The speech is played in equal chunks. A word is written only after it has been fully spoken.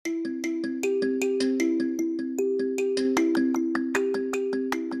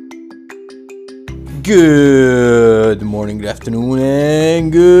Good morning, good afternoon,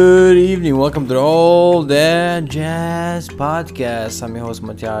 and good evening. Welcome to the All That Jazz Podcast. I'm your host,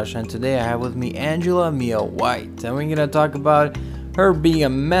 Matias, and today I have with me Angela Mia White. And we're going to talk about her being a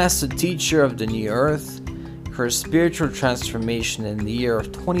master teacher of the new earth, her spiritual transformation in the year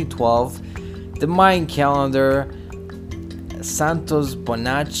of 2012, the Mayan calendar, Santos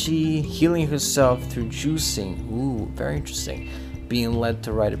Bonacci healing herself through juicing. Ooh, very interesting. Being led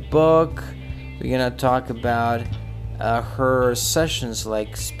to write a book. We're going to talk about her sessions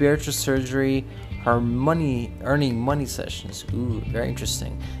like spiritual surgery, her earning money sessions. Ooh, very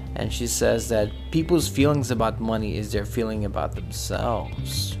interesting. And she says that people's feelings about money is their feeling about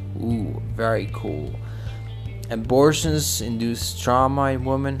themselves. Ooh, very cool. Abortions induce trauma in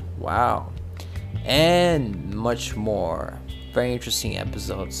women. Wow. And much more. Very interesting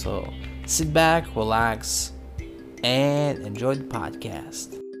episode. So sit back, relax, and enjoy the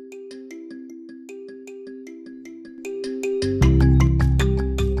podcast.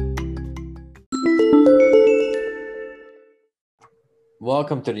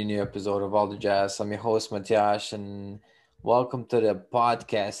 Welcome to the new episode of All the Jazz. I'm your host, Matias, and welcome to the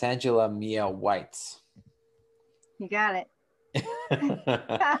podcast, Angela Mia White. You got it.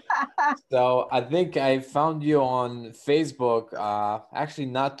 So I think I found you on Facebook actually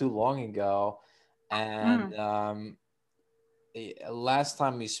not too long ago. And last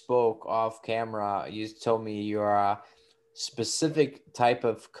time we spoke off camera, you told me you're a specific type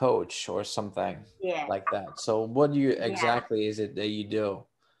of coach or something like that. So what do you exactly is it that you do?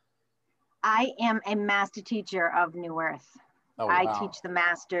 I am a master teacher of New Earth. Oh, I wow. teach the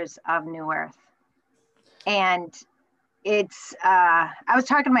masters of New Earth. And it's, I was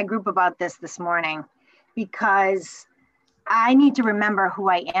talking to my group about this morning because I need to remember who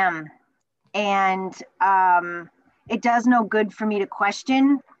I am. And it does no good for me to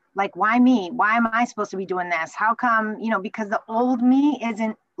question, like, why me? Why am I supposed to be doing this? How come, because the old me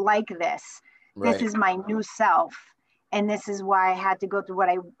isn't like this. Right. This is my new self. And this is why I had to go through what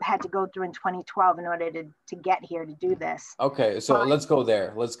I had to go through in 2012 in order to get here to do this. Okay, so let's go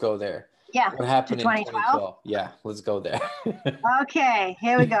there. Yeah. What happened to in 2012? Yeah, let's go there. Okay,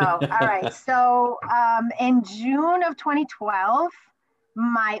 here we go. All right. So in June of 2012,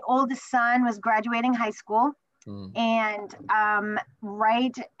 my oldest son was graduating high school. And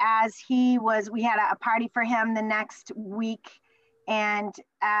right as we had a party for him the next week. And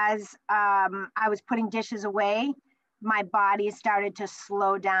as I was putting dishes away, my body started to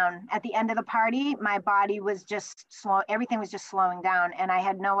slow down. At the end of the party, my body was just slow. Everything was just slowing down. And I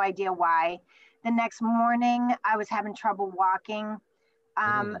had no idea why. The next morning, I was having trouble walking.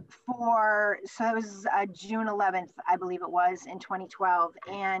 So it was June 11th, I believe it was, in 2012.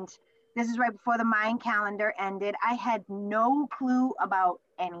 And this is right before the Mayan calendar ended. I had no clue about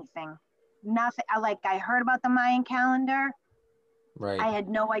anything. Nothing. I heard about the Mayan calendar. Right. I had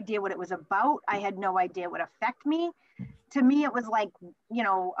no idea what it was about. I had no idea what affect me. To me, it was like,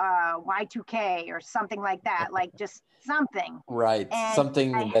 Y2K or something like that, like just something. Right. And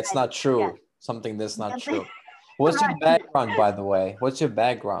Something that's not true. yeah. Something that's not true. What's your background, by the way? What's your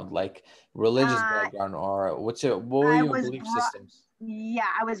background? Like religious background, or what were your belief systems? Yeah,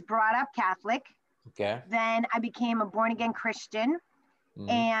 I was brought up Catholic. Okay. Then I became a born again Christian.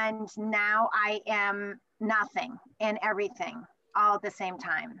 And now I am nothing and everything all at the same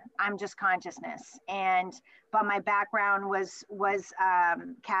time. I'm just consciousness. But my background was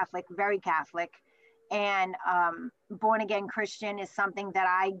Catholic, very Catholic. And born again Christian is something that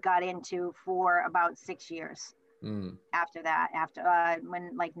I got into for about 6 years. After that,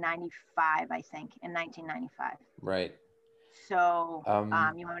 when like 95, I think, in 1995. Right. So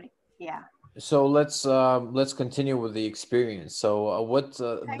you want to, yeah. So let's continue with the experience. So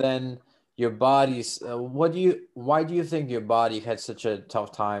then your body's why do you think your body had such a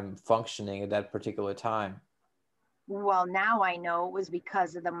tough time functioning at that particular time? Well, now I know it was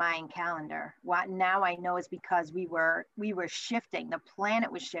because of the Mayan calendar. Now I know it's because we were shifting. The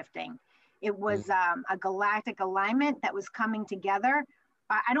planet was shifting. It was a galactic alignment that was coming together.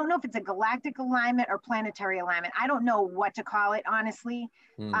 I don't know if it's a galactic alignment or planetary alignment. I don't know what to call it, honestly.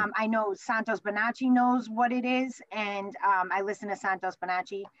 I know Santos Bonacci knows what it is, and I listen to Santos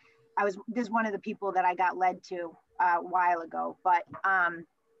Bonacci. This is one of the people that I got led to a while ago, but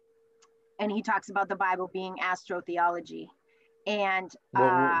and he talks about the Bible being astrotheology. And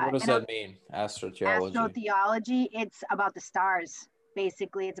what does that mean, astrotheology? Astrotheology, it's about the stars.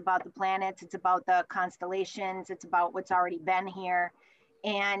 Basically, it's about the planets, it's about the constellations, it's about what's already been here.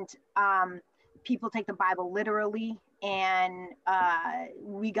 And people take the Bible literally, and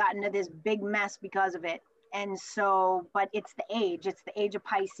we got into this big mess because of it. And so, but it's the age of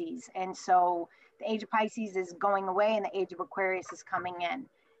Pisces. And so the age of Pisces is going away and the age of Aquarius is coming in.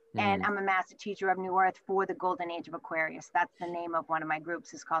 And I'm a master teacher of New Earth for the Golden Age of Aquarius. That's the name of one of my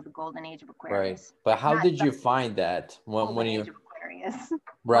groups, is called the Golden Age of Aquarius. Right. But how Not did the you find that when Age you, of Aquarius.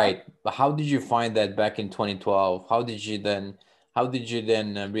 right. But how did you find that back in 2012? How did you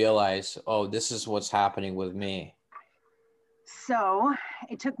then realize, oh, this is what's happening with me? So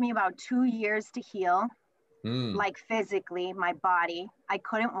it took me about 2 years to heal, Mm. like physically, my body. I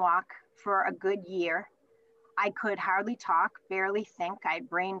couldn't walk for a good year. I could hardly talk, barely think. I had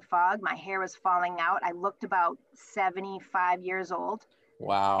brain fog. My hair was falling out. I looked about 75 years old.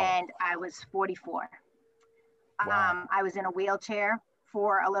 Wow. And I was 44. Wow. I was in a wheelchair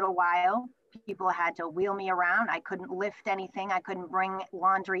for a little while. People had to wheel me around. I couldn't lift anything. I couldn't bring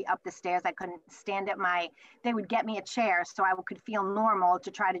laundry up the stairs. I couldn't stand at they would get me a chair so I could feel normal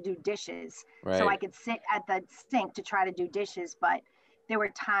to try to do dishes. Right. So I could sit at the sink to try to do dishes. But there were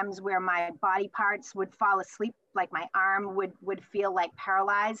times where my body parts would fall asleep, like my arm would feel like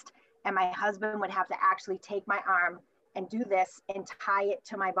paralyzed. And my husband would have to actually take my arm and do this and tie it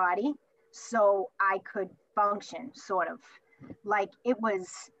to my body so I could function, sort of. Like it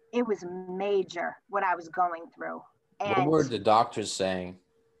was major what I was going through. And what were the doctors saying?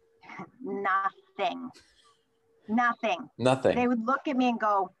 Nothing. Nothing. They would look at me and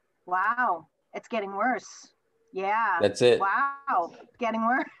go, wow, it's getting worse. Yeah. That's it. Wow, it's getting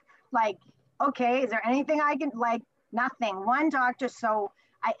worse. Like, okay, is there anything I can, like, nothing. One doctor, so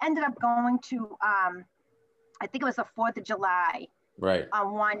I ended up going to, I think it was the 4th of July. Right.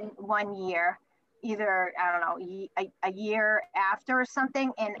 One year, either, I don't know, a year after or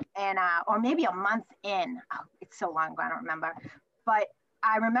something, and or maybe a month in. Oh, it's so long ago, I don't remember. But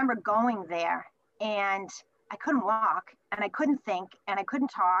I remember going there, and I couldn't walk, and I couldn't think, and I couldn't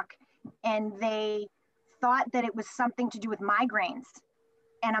talk, and they thought that it was something to do with migraines.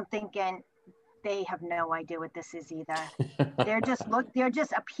 And I'm thinking, they have no idea what this is either. They're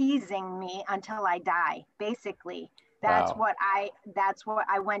just appeasing me until I die, basically. That's Wow. what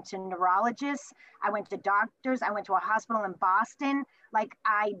I went to neurologists. I went to doctors. I went to a hospital in Boston. Like,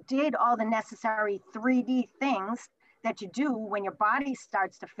 I did all the necessary 3D things that you do when your body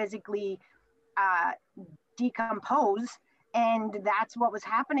starts to physically decompose. And that's what was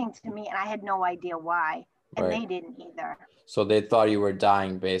happening to me. And I had no idea why. And Right. they didn't either. So they thought you were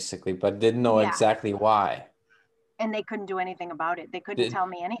dying, basically, but didn't know exactly why. And they couldn't do anything about it. They couldn't tell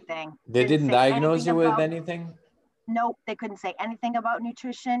me anything. They didn't diagnose you with anything? Nope, they couldn't say anything about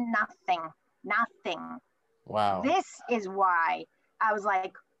nutrition, nothing. Wow. This is why I was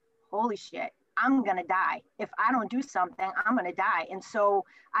like, holy shit, I'm gonna die. If I don't do something, I'm gonna die. And so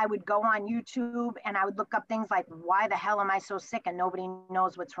I would go on YouTube and I would look up things like, why the hell am I so sick and nobody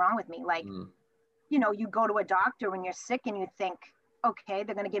knows what's wrong with me? Like, you know, you go to a doctor when you're sick and you think, okay,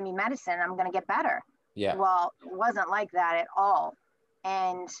 they're gonna give me medicine, I'm gonna get better. Yeah. Well, it wasn't like that at all.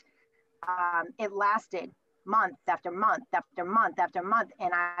 And it lasted month after month after month after month,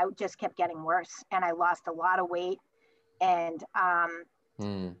 and I just kept getting worse, and I lost a lot of weight, and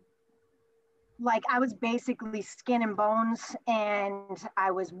like I was basically skin and bones, and I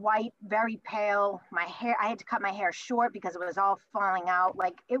was white, very pale. My hair, I had to cut my hair short because it was all falling out.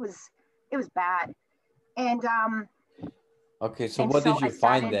 Like it was bad. And okay, so what did you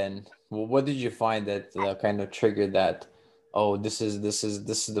find then? Well, what did you find that kind of triggered that? Oh, this is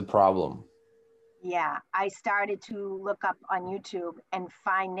the problem. Yeah, I started to look up on YouTube and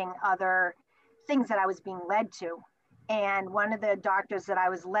finding other things that I was being led to. And one of the doctors that I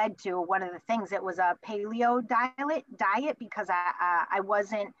was led to, one of the things, it was a paleo diet because I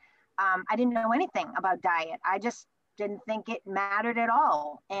wasn't, I didn't know anything about diet. I just didn't think it mattered at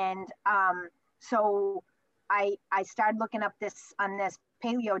all. And so I started looking up on this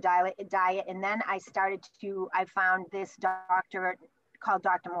paleo diet, and then I found this doctor called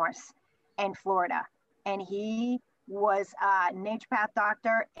Dr. Morse in Florida, and he was a naturopath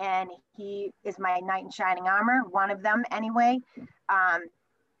doctor, and he is my knight in shining armor, one of them anyway.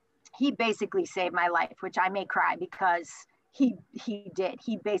 He basically saved my life, which I may cry because he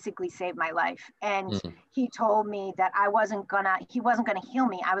basically saved my life. And he told me that he wasn't gonna heal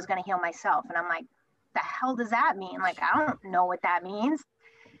me, I was gonna heal myself. And I'm like, the hell does that mean? Like, I don't know what that means.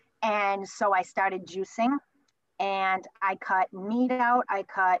 And so I started juicing, and I cut meat out, I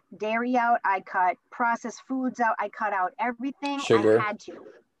cut dairy out, I cut processed foods out, I cut out everything. Sugar. I had to.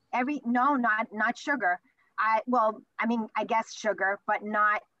 No, not sugar. I I guess sugar, but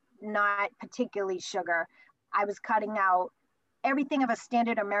not particularly sugar. I was cutting out everything of a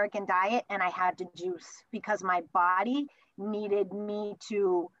standard American diet, and I had to juice because my body needed me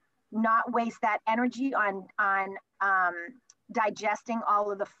to not waste that energy on digesting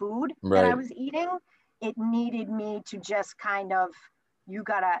all of the food that I Right. was eating. It needed me to just kind of, you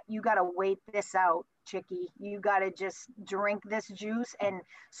gotta wait this out, chickie. You gotta just drink this juice. And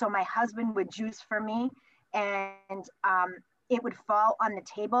so my husband would juice for me, and it would fall on the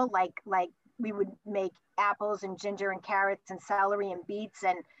table like we would make apples and ginger and carrots and celery and beets,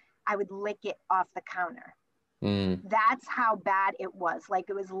 and I would lick it off the counter. Mm. That's how bad it was. Like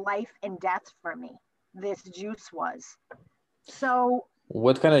it was life and death for me. This juice was. So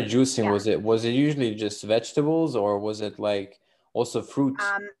What kind of juicing yeah, was it? Was it usually just vegetables or was it like also fruit?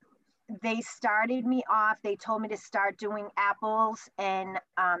 um, they started me off. They told me to start doing apples and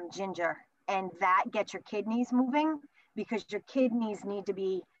ginger, and that gets your kidneys moving because your kidneys need to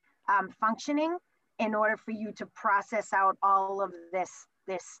be functioning in order for you to process out all of this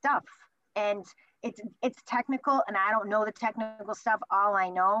stuff. And it's technical, and I don't know the technical stuff. All I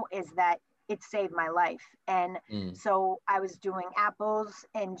know is that it saved my life. And Mm. so I was doing apples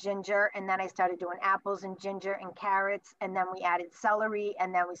and ginger, and then I started doing apples and ginger and carrots, and then we added celery,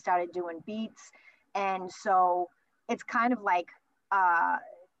 and then we started doing beets. And so it's kind of like uh,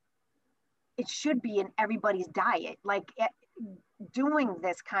 it should be in everybody's diet. Like doing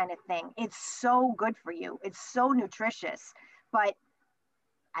this kind of thing, it's so good for you. It's so nutritious, but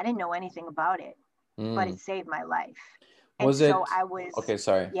I didn't know anything about it, but Mm. it saved my life. And Was so it I was, okay?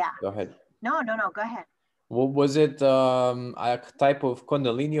 Sorry, yeah, go ahead. no, no, no, go ahead. Was it a type of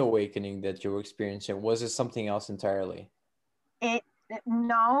Kundalini awakening that you were experiencing? Was it something else entirely? It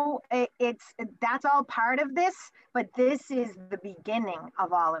no, it's that's all part of this, but this is the beginning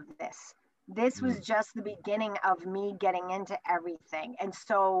of all of this. This was Mm. just the beginning of me getting into everything. And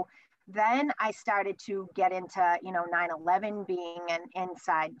so then I started to get into, 9/11 being an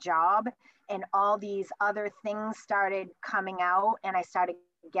inside job, and all these other things started coming out, and I started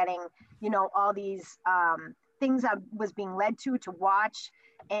getting, all these things I was being led to watch.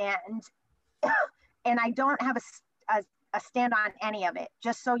 And and I don't have a stand on any of it.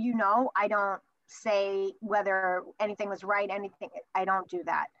 Just so you know, I don't say whether anything was right, anything. I don't do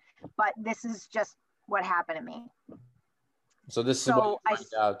that. But this is just what happened to me. So this is what you So I,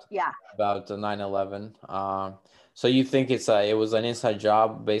 find out yeah. about the 9/11. So you think it was an inside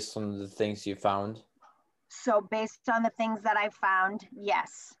job based on the things you found? So based on the things that I found,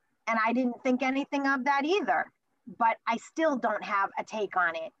 yes. And I didn't think anything of that either. But I still don't have a take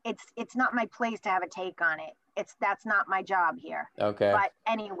on it. It's not my place to have a take on it. That's not my job here. Okay. But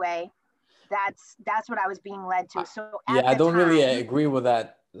anyway, that's what I was being led to. So at Yeah, I the don't really time, agree with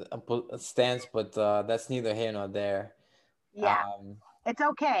that stance, but that's neither here nor there. yeah, Um, it's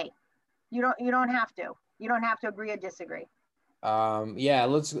okay. You don't have to. You don't have to agree or disagree. yeah,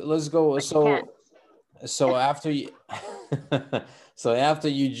 let's go. But you can. So after you, so after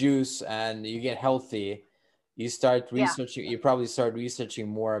you juice and you get healthy, you start Yeah. researching. You probably start researching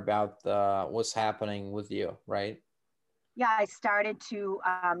more about what's happening with you, right? Yeah, I started to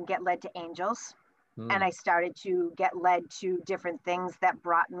get led to angels, and Hmm. I started to get led to different things that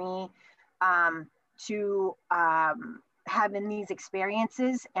brought me um, to having these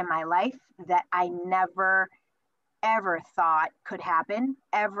experiences in my life that I never ever thought could happen,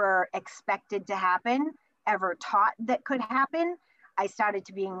 ever expected to happen, ever taught that could happen. I started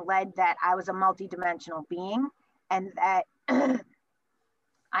to being led that I was a multidimensional being, and that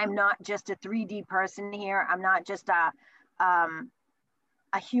I'm not just a 3D person here. I'm not just um,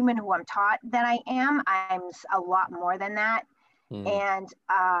 a human who I'm taught that I am. I'm a lot more than that. Hmm. And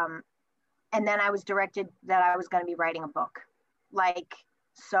um, and then I was directed that I was going to be writing a book. Like,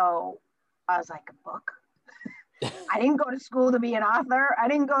 so I was like, a book? I didn't go to school to be an author. I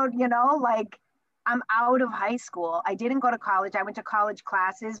didn't go, like I'm out of high school. I didn't go to college. I went to college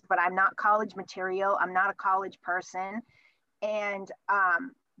classes, but I'm not college material. I'm not a college person. And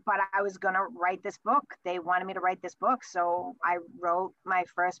but I was gonna write this book. They wanted me to write this book, so I wrote my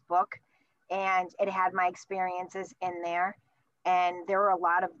first book, and it had my experiences in there, and there were a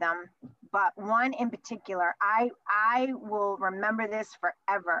lot of them. But one in particular, I will remember this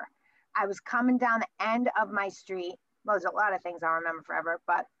forever. I was coming down the end of my street. Well, there's a lot of things I'll remember forever,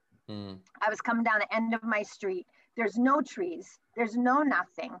 but Hmm. I was coming down the end of my street. There's no trees. There's no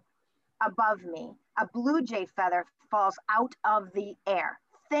nothing above me. A blue jay feather falls out of the air,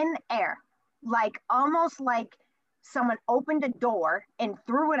 thin air, like almost like someone opened a door and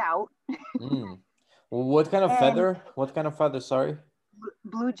threw it out. Hmm. What kind of And feather? What kind of feather? Sorry.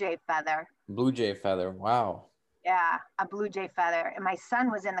 blue jay feather. Blue jay feather. Wow. Yeah, a blue jay feather. And my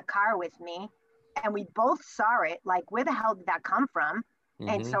son was in the car with me, and we both saw it. Like, where the hell did that come from?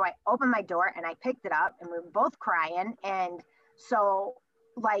 And Mm-hmm. so I opened my door and I picked it up, and we were both crying. And so,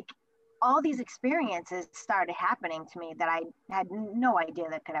 like, all these experiences started happening to me that I had no idea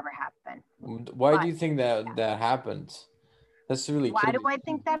that could ever happen. Why But do you think that that happens? That's really why do curious. I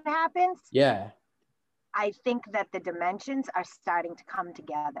think that happens? Yeah. I think that the dimensions are starting to come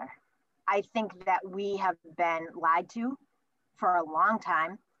together. I think that we have been lied to for a long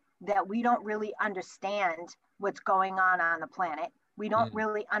time, that we don't really understand what's going on the planet. We don't Mm.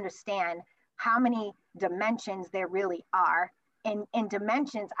 really understand how many dimensions there really are. And in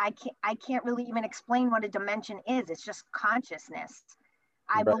dimensions, I can't really even explain what a dimension is. It's just consciousness.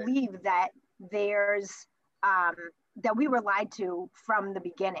 I Right. believe that there's um, that we were lied to from the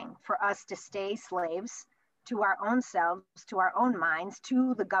beginning for us to stay slaves to our own selves, to our own minds,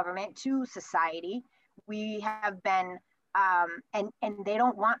 to the government, to society. We have been, and they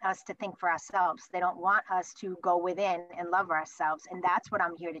don't want us to think for ourselves. They don't want us to go within and love ourselves, and that's what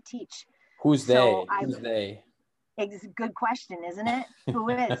I'm here to teach. Who's So they? Who's they? it's a good question, isn't it? Who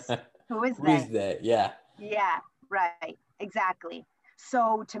is? Who is Who is they? they? Yeah. Yeah, right, exactly.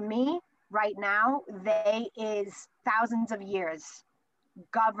 So to me, right now, they is thousands of years,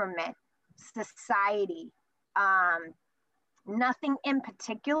 government, society, um, nothing in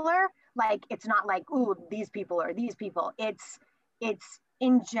particular. Like it's not like, ooh, these people or these people. It's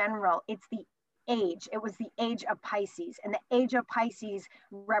in general, it's the age. It was the age of Pisces. And the age of Pisces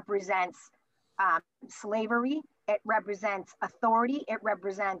represents slavery, it represents authority, it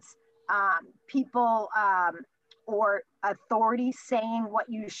represents people or authority saying what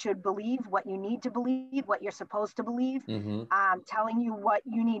you should believe, what you need to believe, what you're supposed to believe, Mm-hmm. telling you what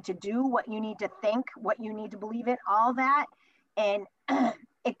you need to do, what you need to think, what you need to believe in, all that. And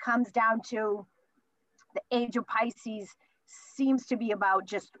it comes down to the age of Pisces seems to be about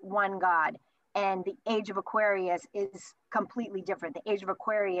just one God. And the age of Aquarius is completely different. The age of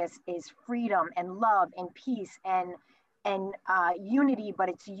Aquarius is freedom and love and peace and unity, but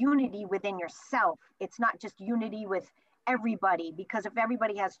it's unity within yourself. It's not just unity with everybody, because if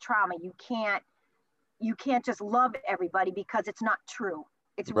everybody has trauma, you can't just love everybody because it's not true.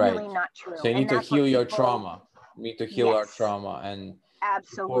 It's Right. really not true. So you And need to that's what heal your people, trauma. We need to heal our yes, trauma and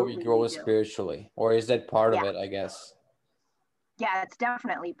before we absolutely grow we do. spiritually. Or is that part of Yeah. it, I guess? Yeah, it's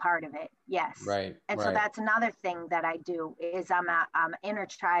definitely part of it. Yes. Right, And so right. that's another thing that I do is I'm an inner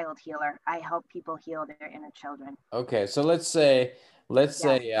child healer. I help people heal their inner children. Okay, so let's Yeah.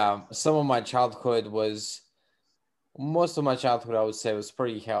 say some of my childhood was most of my childhood I would say was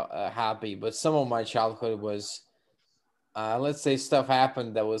pretty happy, but some of my childhood was let's say stuff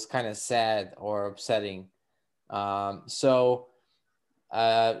happened that was kind of sad or upsetting. So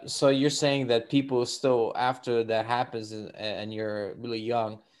you're saying that people still after that happens and you're really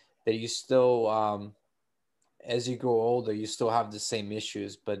young, that you still as you grow older, you still have the same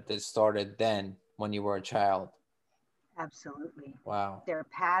issues, but that started then when you were a child. Absolutely. Wow. They're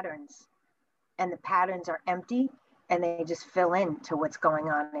patterns, and the patterns are empty, and they just fill in to what's going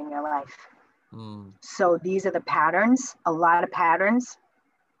on in your life. Mm. So these are the patterns, a lot of patterns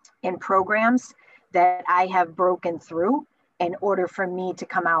and programs that I have broken through in order for me to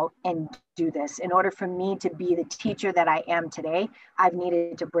come out and do this. In order for me to be the teacher that I am today, I've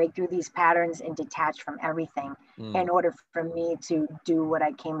needed to break through these patterns and detach from everything Mm. in order for me to do what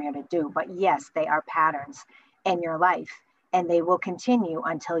I came here to do. But yes, they are patterns in your life, and they will continue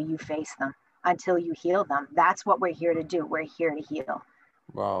until you face them, until you heal them. That's what we're here to do. We're here to heal.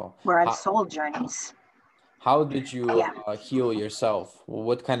 Wow. We're on How, soul journeys. how did you Yeah. heal yourself?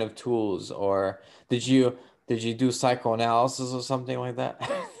 What kind of tools, or did you do psychoanalysis or something like that?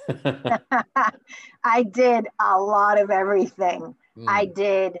 I did a lot of everything. I Mm.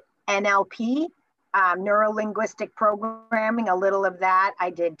 did NLP, neuro linguistic programming, a little of that. I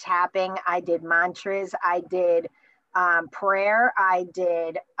did tapping. I did mantras. I did prayer. I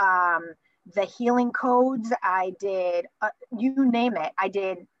did the healing codes. I did you name it. I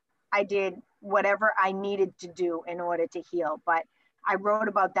did whatever I needed to do in order to heal. But I wrote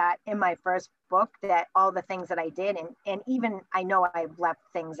about that in my first book, that all the things that I did, and even I know I've left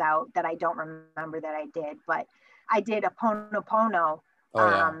things out that I don't remember that I did, but I did a Ponopono. Oh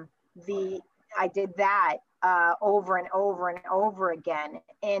yeah. Um, the I did that over and over and over again,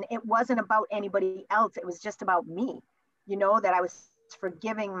 and it wasn't about anybody else. It was just about me, that I was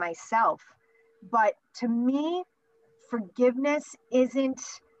forgiving myself. But to me, forgiveness isn't.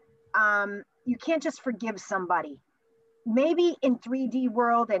 You can't just forgive somebody. Maybe in 3D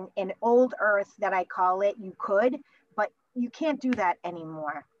world and in old earth that I call it, you could, but you can't do that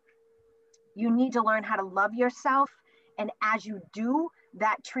anymore. You need to learn how to love yourself, and as you do,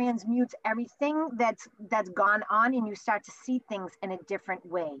 that transmutes everything that's gone on, and you start to see things in a different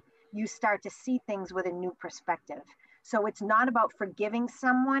way. You start to see things with a new perspective. So it's not about forgiving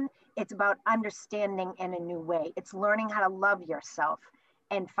someone, it's about understanding in a new way. It's learning how to love yourself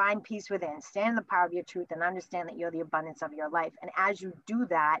and find peace within, stand in the power of your truth, and understand that you're the abundance of your life. And as you do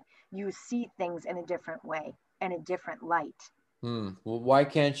that, you see things in a different way, in a different light. Well, why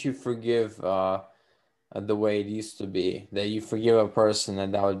can't you forgive the way it used to be? That you forgive a person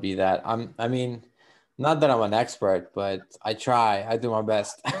and that would be that. I mean, not that I'm an expert, but I try. I do my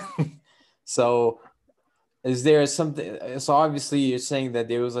best. So, is there something? So obviously, you're saying that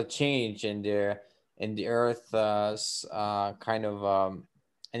there was a change in the Earth, kind of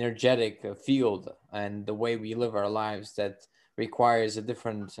energetic field and the way we live our lives that requires a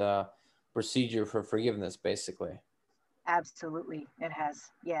different procedure for forgiveness, basically. Absolutely, it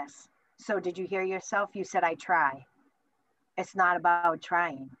has. Yes. So, did you hear yourself? You said, I try. It's not about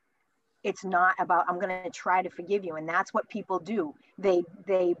trying. It's not about, I'm going to try to forgive you. And that's what people do. They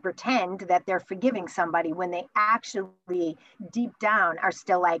pretend that they're forgiving somebody when they actually deep down are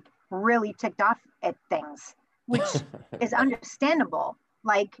still like really ticked off at things, which is understandable.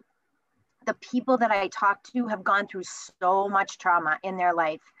 Like, the people that I talk to have gone through so much trauma in their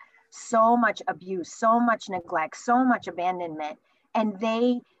life, so much abuse, so much neglect, so much abandonment. And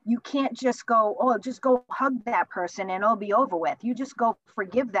you can't just go, oh, just go hug that person and it'll be over with. You just go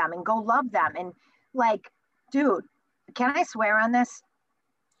forgive them and go love them. And like, dude, can I swear on this?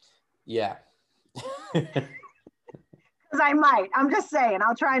 Yeah. Because I might. I'm just saying,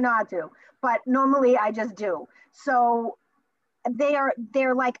 I'll try not to. But normally I just do. So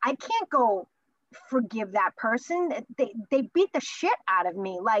they're like, I can't go forgive that person. They beat the shit out of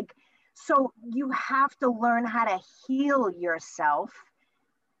me. Like, so you have to learn how to heal yourself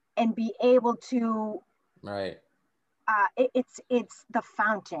and be able to Right. It's the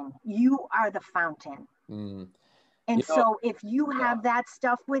fountain. You are the fountain. Mm. And You know, so if you have that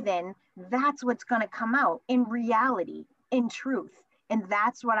stuff within, that's what's going to come out in reality, in truth. And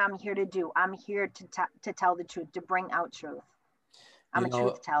that's what I'm here to do. I'm here to tell the truth, to bring out truth. I'm you a know,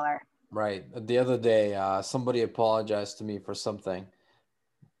 truth teller. right. The other day, somebody apologized to me for something,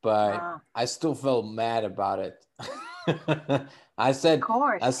 but Of I still felt mad about it. I said,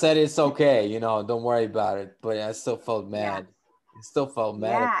 course. I said it's okay, don't worry about it. But I still felt Yeah. mad. I still felt mad.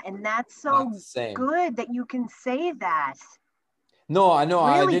 Yeah. And that's Not so the same. good that you can say that. No, I know.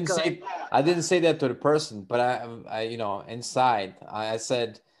 Really good. I didn't say that to the person, but inside, I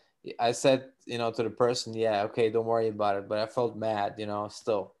said, to the person, yeah, okay, don't worry about it. But I felt mad,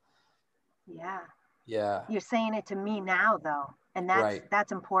 still. Yeah. Yeah, You're saying it to me now though. And right.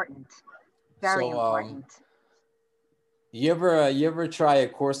 that's important. Very So, important. you ever try A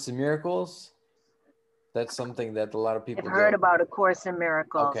Course in Miracles? That's something that a lot of I've people heard do. about A Course in Okay.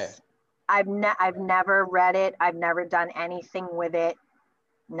 Miracles. I've never read it. I've never done anything with it.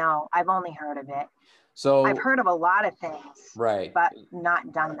 No, I've only heard of it. I've So, heard of a lot of things, right. but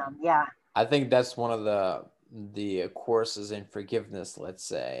not done them. Yeah. I think that's one of the courses in forgiveness, let's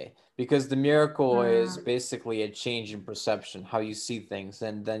say, because the miracle is Mm, basically a change in perception, how you see things,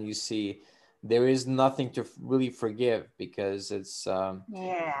 and then you see there is nothing to really forgive because it's you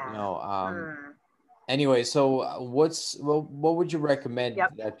yeah. know um Mm, anyway. So what would you recommend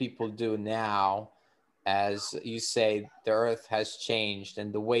yep. that people do now, as you say the earth has changed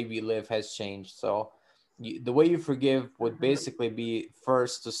and the way we live has changed? So the way you forgive would Mhm. basically be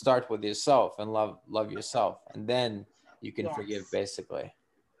first to start with yourself and love yourself, and then you can forgive, Yes. basically.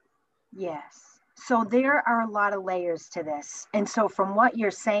 Yes. So there are a lot of layers to this. And so from what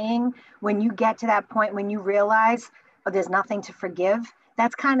you're saying, when you get to that point, when you realize, oh, there's nothing to forgive,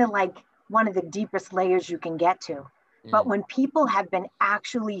 that's kind of like one of the deepest layers you can get to. But Mm, when people have been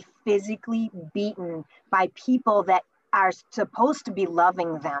actually physically beaten by people that are supposed to be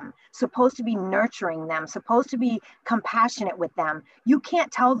loving them, supposed to be nurturing them, supposed to be compassionate with them, you can't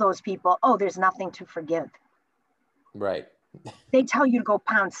tell those people, oh, there's nothing to forgive. right. They tell you to go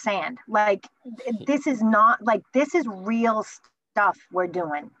pound sand. Like, this is not like, this is real stuff we're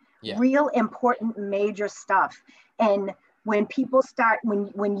doing, Yeah. real important major stuff. And when people start,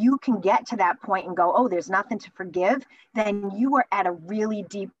 when you can get to that point and go, oh, there's nothing to forgive, then you are at a really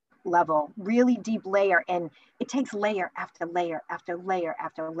deep level, really deep layer. And it takes layer after layer after layer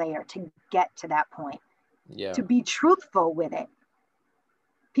after layer to get to that point, Yeah. to be truthful with it.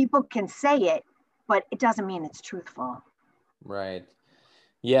 People can say it, but it doesn't mean it's truthful. Right.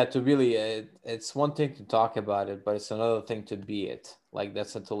 Yeah, to really, it's one thing to talk about it, but it's another thing to be it. Like,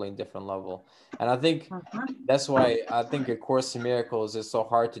 that's a totally different level. And I think Mhm. that's why I think A Course in Miracles is so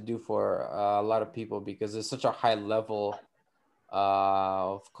hard to do for a lot of people, because it's such a high level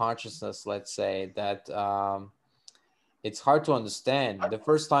of consciousness, let's say, that it's hard to understand. The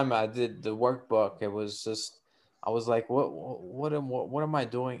first time I did the workbook, it was just I was like, what am I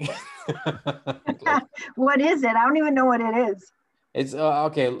doing? Like, What is it? I don't even know what it is. it's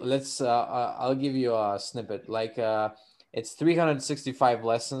okay. I'll give you a snippet. Like it's 365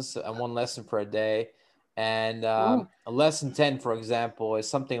 lessons and one lesson per day, and Ooh. a lesson 10, for example, is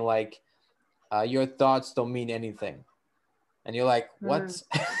something like your thoughts don't mean anything, and you're like, Hmm. what?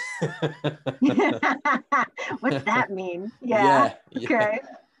 What's that mean? Yeah. Yeah, yeah. Okay.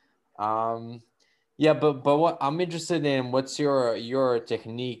 Um, yeah, but what I'm interested in, what's your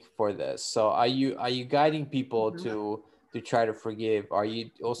technique for this? So are you guiding people Mhm. to try to forgive? Are you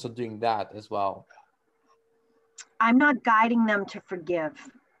also doing that as well? I'm not guiding them to forgive.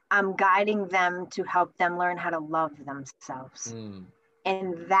 I'm guiding them to help them learn how to love themselves. Mm,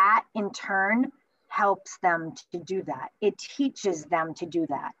 And that in turn helps them to do that. It teaches them to do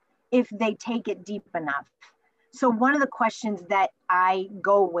that if they take it deep enough. So, one of the questions that I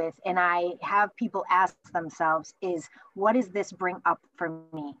go with and I have people ask themselves is, what does this bring up for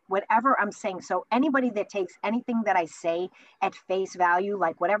me? Whatever I'm saying. So, anybody that takes anything that I say at face value,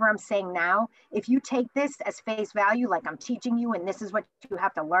 like whatever I'm saying now, if you take this as face value, like I'm teaching you and this is what you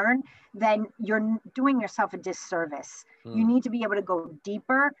have to learn, then you're doing yourself a disservice. You mm, need to be able to go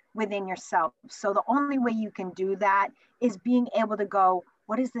deeper within yourself. So, the only way you can do that is being able to go,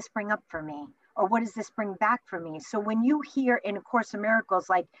 what does this bring up for me? Or what does this bring back for me? So when you hear in A Course in Miracles,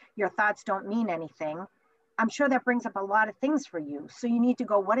 like your thoughts don't mean anything, I'm sure that brings up a lot of things for you. So you need to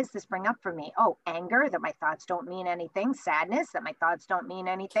go, what does this bring up for me? Oh, anger, that my thoughts don't mean anything. Sadness, that my thoughts don't mean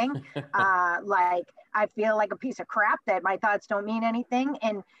anything. Like I feel like a piece of crap, that my thoughts don't mean anything.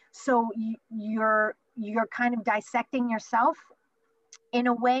 And so you're kind of dissecting yourself in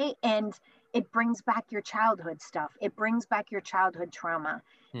a way, and it brings back your childhood stuff. It brings back your childhood trauma.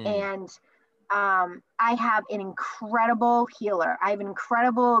 mm, And I have an incredible healer. I have an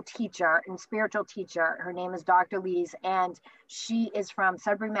incredible teacher and spiritual teacher. Her name is Dr. Lees, and she is from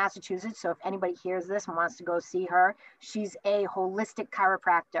Sudbury, Massachusetts. So if anybody hears this and wants to go see her, she's a holistic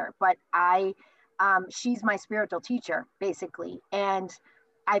chiropractor. But she's my spiritual teacher, basically. And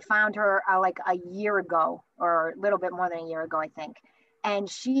I found her like a year ago, or a little bit more than a year ago, I think. And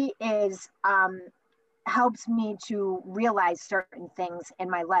she is helps me to realize certain things in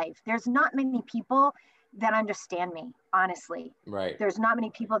my life. There's not many people that understand me, honestly. right. There's not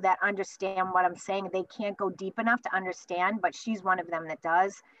many people that understand what I'm saying. They can't go deep enough to understand, but she's one of them that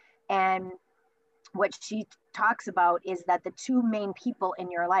does. And what she talks about is that the two main people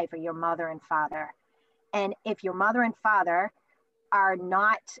in your life are your mother and father. And if your mother and father are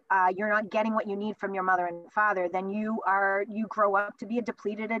not you're not getting what you need from your mother and father, then you grow up to be a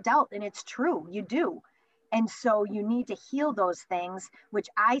depleted adult. And it's true, you do. And so you need to heal those things, which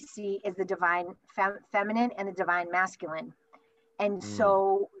I see is the divine feminine and the divine masculine. And Mm,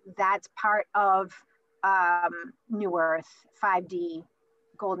 so that's part of New Earth, 5D,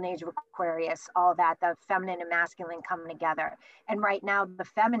 Golden Age of Aquarius, all that, the feminine and masculine coming together. And right now, the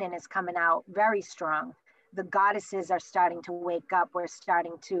feminine is coming out very strong. The goddesses are starting to wake up. We're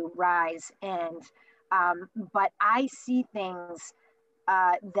starting to rise. And, but I see things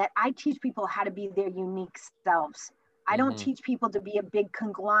that I teach people how to be their unique selves. I don't mm-hmm. teach people to be a big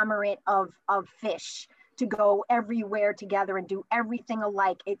conglomerate of fish, to go everywhere together and do everything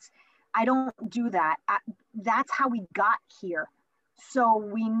alike. I don't do that. That's how we got here. So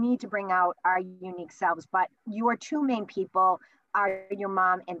we need to bring out our unique selves. But your two main people are your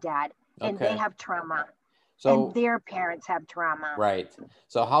mom and dad, and they Okay. have trauma, and So, their parents have trauma. right.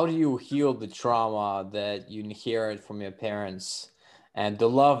 So how do you heal the trauma that you inherit from your parents and the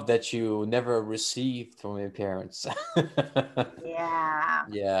love that you never received from your parents? Yeah,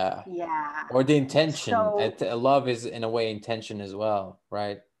 Yeah. yeah. Or the intention. So Love is in a way intention as well,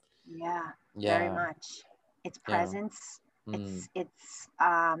 right? yeah, very Yeah. much. It's Yeah. presence. Mm,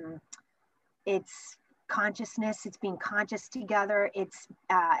 It's consciousness. It's being conscious together. It's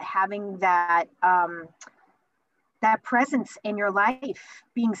having that presence in your life,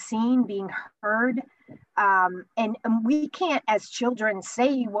 being seen, being heard. And we can't, as children,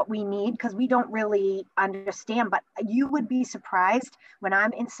 say what we need because we don't really understand. But you would be surprised when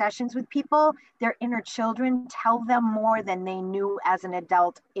I'm in sessions with people, their inner children tell them more than they knew as an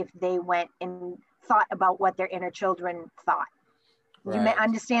adult if they went and thought about what their inner children thought. You may right.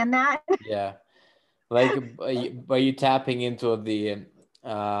 understand that? Yeah. Like by you tapping into the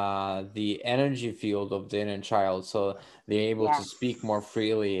energy field of the inner child, so they're able to Yes, speak more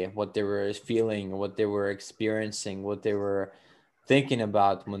freely what they were feeling, what they were experiencing, what they were thinking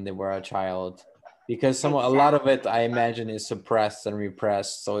about when they were a child. Because a lot of exactly. it, I imagine, is suppressed and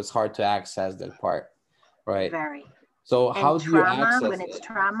repressed, so it's hard to access that part, right? Very. So And how do you trauma, when access it's it?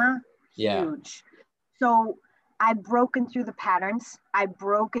 trauma, Yeah. huge. So I've broken through the patterns. I've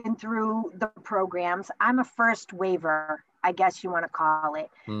broken through the programs. I'm a first waver, I guess you want to call it.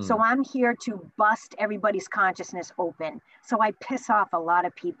 So I'm here to bust everybody's consciousness open. So I piss off a lot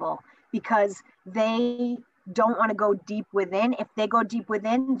of people because they don't want to go deep within. If they go deep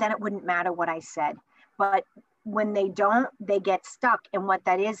within, then it wouldn't matter what I said. But when they don't, they get stuck. And what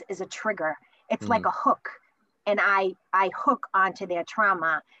that is a trigger. It's like a hook. And I hook onto their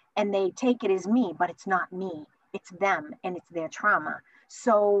trauma and they take it as me, but it's not me. It's them and it's their trauma.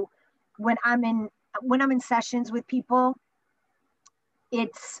 So when I'm in sessions with people,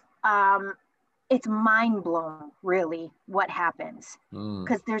 it's mind blown really what happens,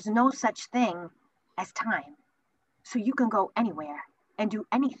 because there's no such thing as time. So you can go anywhere and do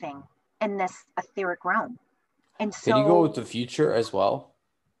anything in this etheric realm. And so can you go to the future as well?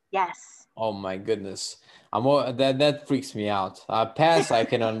 Yes. Oh my goodness. That freaks me out. Past I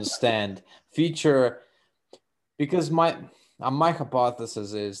can understand. Future, because my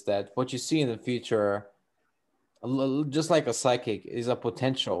hypothesis is that what you see in the future, just like a psychic, is a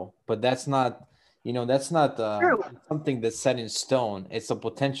potential, but that's not, that's not True. something that's set in stone. It's a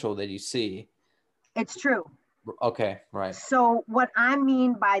potential that you see. It's true. Okay, right. So what I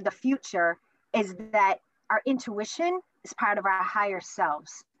mean by the future is that our intuition is part of our higher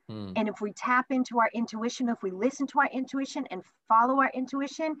selves. And if we tap into our intuition, if we listen to our intuition and follow our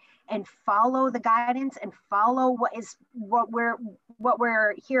intuition and follow the guidance and follow what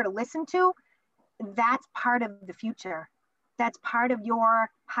we're here to listen to, that's part of the future. That's part of your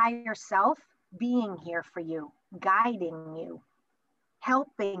higher self being here for you, guiding you,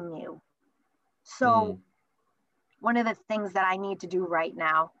 helping you. So one of the things that I need to do right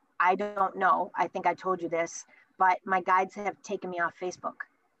now, I don't know, I think I told you this, but my guides have taken me off Facebook.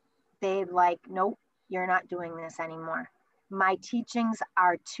 They're like, nope, you're not doing this anymore. My teachings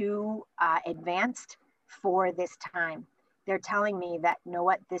are too advanced for this time. They're telling me that, you know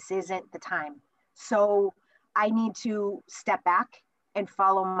what, this isn't the time. So I need to step back and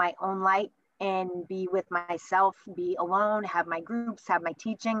follow my own light and be with myself, be alone, have my groups, have my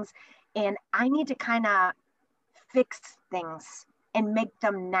teachings. And I need to kind of fix things and make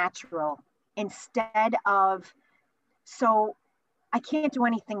them natural instead of, so I can't do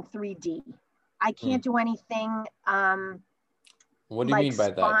anything 3D. I can't do anything. What do you mean by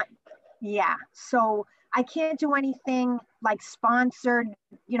that? Yeah. So I can't do anything like sponsored,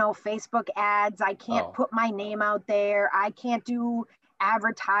 Facebook ads. I can't put my name out there. I can't do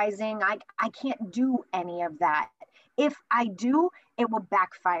advertising. I can't do any of that. If I do, it will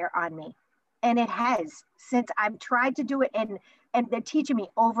backfire on me. And it has, since I've tried to do it, and they're teaching me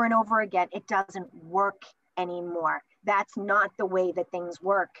over and over again, it doesn't work anymore. That's not the way that things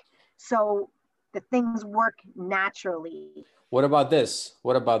work. So the things work naturally. What about this?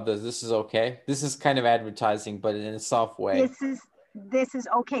 This is okay. This is kind of advertising, but in a soft way. This is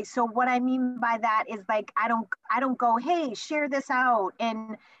okay. So what I mean by that is, like, I don't go, hey, share this out,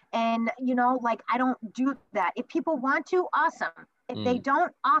 and like, I don't do that. If people want to, awesome. If they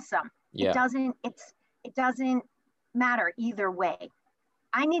don't, awesome. Yeah. It doesn't matter either way.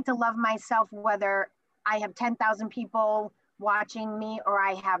 I need to love myself whether I have 10,000 people watching me or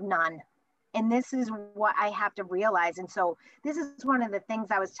I have none. And this is what I have to realize. And so this is one of the things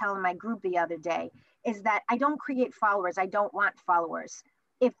I was telling my group the other day, is that I don't create followers. I don't want followers.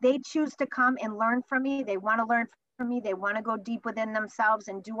 If they choose to come and learn from me, they want to learn from me, they want to go deep within themselves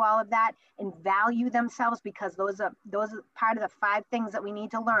and do all of that and value themselves, because those are part of the 5 things that we need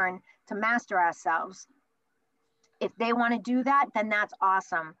to learn to master ourselves. If they want to do that, then that's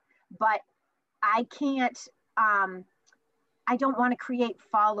awesome. But I can't, I don't want to create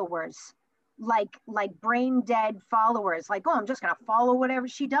followers, like brain dead followers, like, oh, I'm just going to follow whatever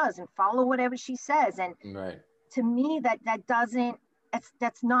she does and follow whatever she says. And right. To me,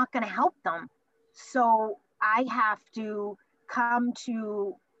 that's not going to help them. So I have to come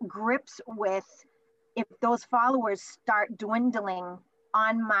to grips with, if those followers start dwindling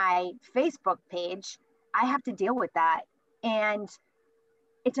on my Facebook page, I have to deal with that. And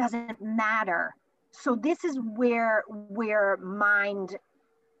it doesn't matter. So this is where mind,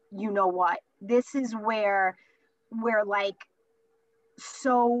 this is where we're like,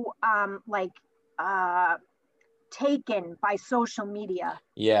 so taken by social media.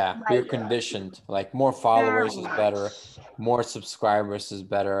 Yeah, like, we're conditioned. Like, more followers is better, more subscribers is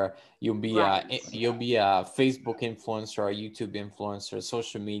better. You'll be a Facebook influencer, a YouTube influencer, a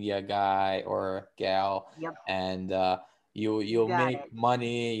social media guy or gal, and you'll make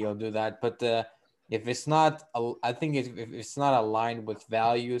money. You'll do that, but if it's not, I think if it's not aligned with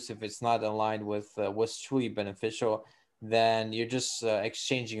values, if it's not aligned with what's truly beneficial, then you're just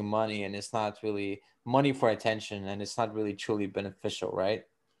exchanging money, and it's not really money for attention, and it's not really truly beneficial, right?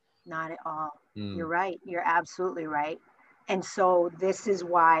 Not at all. You're Mm. right. You're absolutely right. And so this is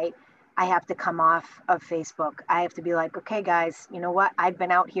why I have to come off of Facebook. I have to be like, okay, guys, you know what? I've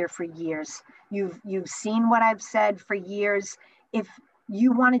been out here for years. You've seen what I've said for years. If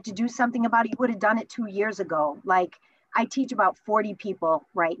you wanted to do something about it, you would have done it 2 years ago. Like I teach about 40 people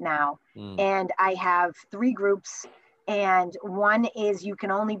right now, Mm. and I have three groups. And one is you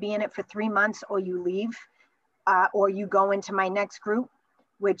can only be in it for 3 months or you leave, or you go into my next group,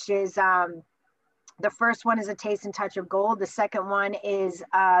 which is the first one is a taste and touch of gold. The second one is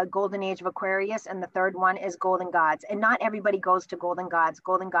Golden Age of Aquarius, and the third one is Golden Gods. And not everybody goes to Golden Gods.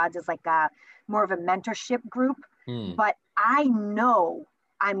 Golden Gods is like more of a mentorship group. Mm. But I know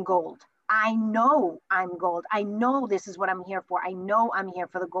I'm gold. I know I'm gold. I know this is what I'm here for. I know I'm here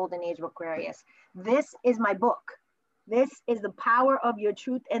for the Golden Age of Aquarius. This is my book. This is the power of your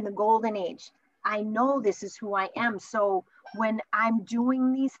truth in the Golden Age. I know this is who I am. So when I'm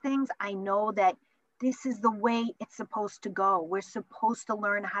doing these things, I know that this is the way it's supposed to go. We're supposed to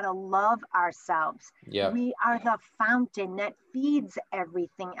learn how to love ourselves. Yeah. We are the fountain that feeds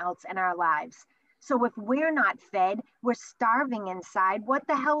everything else in our lives. So if we're not fed, we're starving inside. What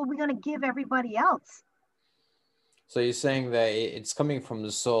the hell are we going to give everybody else? So you're saying that it's coming from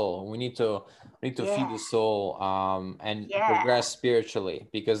the soul. We need to feed Yeah. the soul, and Yeah. progress spiritually,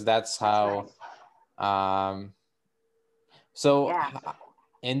 because that's That's right. how. Um, so Yeah.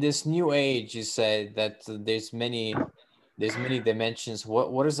 in this new age, you said that there's many dimensions.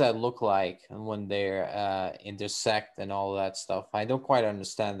 What does that look like, and when they're intersect and all that stuff? I don't quite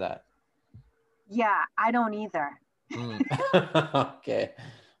understand that. Yeah. I don't either. Mm. Okay.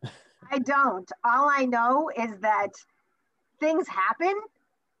 I don't. All I know is that things happen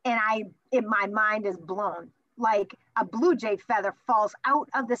and my mind is blown. Like a blue jay feather falls out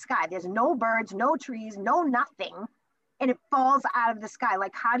of the sky. There's no birds, no trees, no nothing, and it falls out of the sky.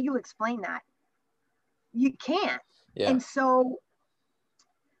 Like, how do you explain that? You can't. Yeah. And so,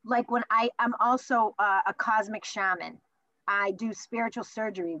 like when I'm also a cosmic shaman. I do spiritual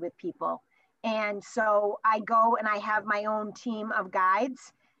surgery with people. And so I go and I have my own team of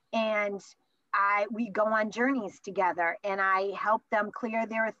guides, and we go on journeys together, and I help them clear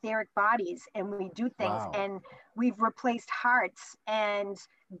their etheric bodies, and we do things, Wow. and we've replaced hearts and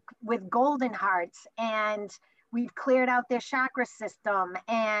with golden hearts, and we've cleared out their chakra system,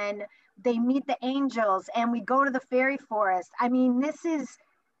 and they meet the angels, and we go to the fairy forest. I mean,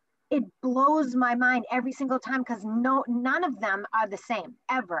 it blows my mind every single time, because none of them are the same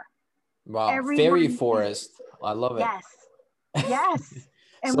ever. Wow. Fairy Everyone is, forest. I love it. yes, yes.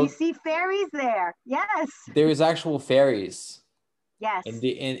 And we So see fairies there. Yes, there is actual fairies yes, in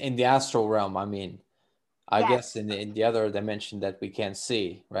the astral realm. I mean, I yes. guess in the other dimension that we can't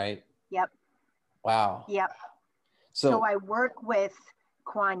see, right? Yep, Wow. yep. So So I work with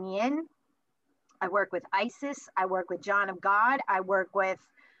Kuan Yin. I work with Isis. I work with John of God. I work with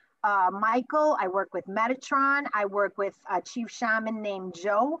Michael. I work with Metatron. I work with a chief shaman named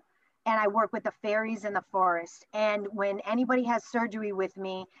Joe. And I work with the fairies in the forest. And when anybody has surgery with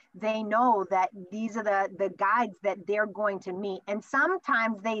me, they know that these are the guides that they're going to meet. And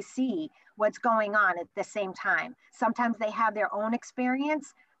sometimes they see what's going on at the same time. Sometimes they have their own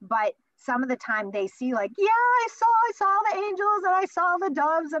experience, but some of the time they see, like, yeah, I saw the angels, and I saw the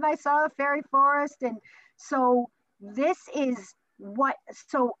doves, and I saw the fairy forest. And so this is what,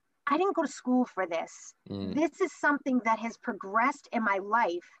 so I didn't go to school for this. mm, This is something that has progressed in my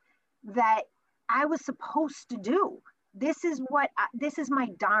life that I was supposed to do. This is my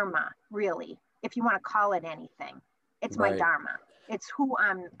dharma, really, if you want to call it anything. It's my right. dharma. It's who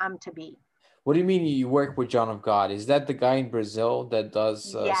I'm to be. What do you mean you work with John of God? Is that the guy in Brazil that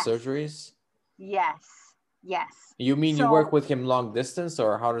does Yes, surgeries? yes, yes. You mean you work So with him long distance,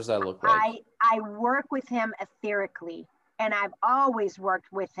 or how does that look like? I work with him etherically, and I've always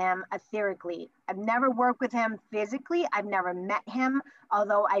worked with him etherically. I've never worked with him physically. I've never met him,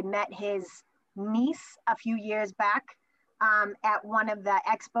 although I met his niece a few years back at one of the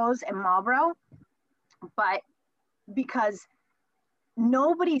expos in Marlborough. But because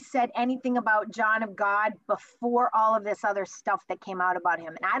nobody said anything about John of God before all of this other stuff that came out about him.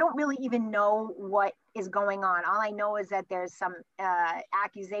 And I don't really even know what is going on. All I know is that there's some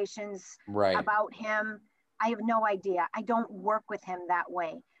accusations Right. about him. I have no idea. I don't work with him that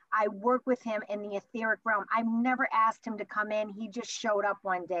way. I work with him in the etheric realm. I've never asked him to come in. He just showed up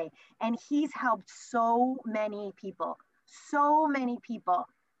one day, and he's helped so many people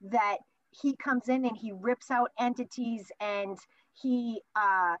that he comes in and he rips out entities, and he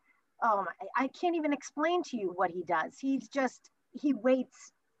oh my, I can't even explain to you what he does. He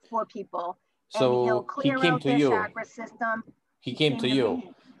waits for people, and he'll So he clear came out to their you. chakra system. He He came came to to you,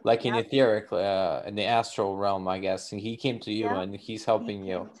 me. like in Yep, etheric, in the astral realm, I guess. And he came to you, yep, and he's he helping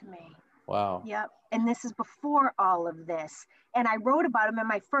you. came to me. Wow. Yep. And this is before all of this. And I wrote about him in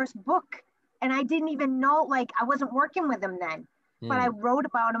my first book. And I didn't even know, like, I wasn't working with him then. But I Hmm. wrote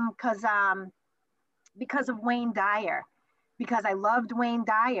about him because of Wayne Dyer, because I loved Wayne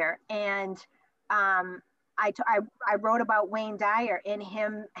Dyer. And um, I wrote about Wayne Dyer and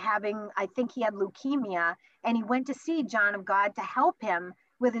him having, I think he had leukemia, and he went to see John of God to help him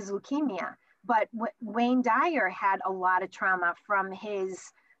with his leukemia. But Wayne Dyer had a lot of trauma from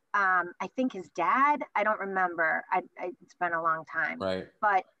his, I think his dad, I don't remember. It's been a long time, Right.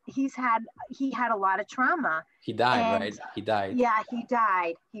 but he had a lot of trauma. He died, And right? He died. yeah, he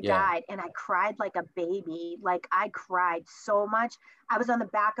died. He Yeah. died. And I cried like a baby. Like I cried so much. I was on the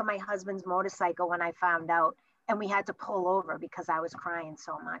back of my husband's motorcycle when I found out, and we had to pull over because I was crying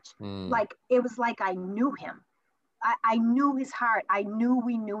so much. Hmm. Like it was like I knew him. I knew his heart. I knew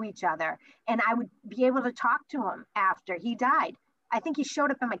we knew each other. And I would be able to talk to him after he died. I think he showed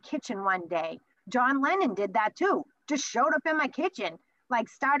up in my kitchen one day. John Lennon did that too. Just showed up in my kitchen, like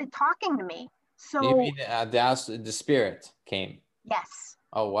started talking to me. Maybe So, the spirit came. yes,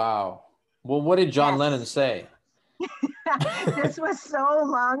 Oh, wow. Well, what did John Lennon yes. say? This was so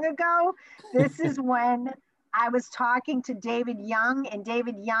long ago. This is when I was talking to David Young, and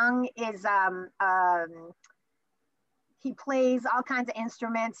David Young is he plays all kinds of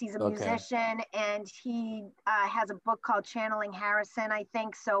instruments. He's a Okay. musician, and he has a book called Channeling Harrison, I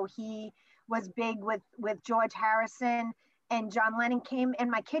think. So he was big with George Harrison, and John Lennon came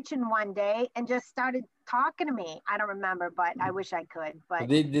in my kitchen one day and just started talking to me. I don't remember, but I wish I could. But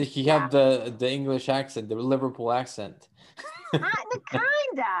Did he yeah, have the English accent, the Liverpool accent?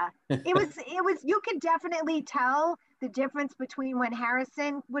 kinda. It was. You could definitely tell the difference between when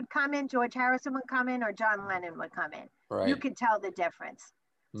Harrison would come in, George Harrison would come in, or John Lennon would come in. You Right. could tell the difference.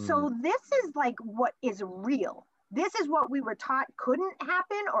 Hmm. So this is like what is real. This is what we were taught couldn't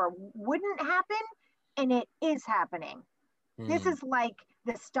happen or wouldn't happen, and it is happening. This Hmm. is like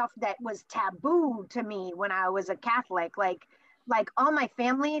the stuff that was taboo to me when I was a Catholic. Like all my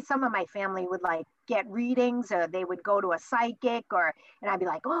family, some of my family would like get readings, or they would go to a psychic, or and I'd be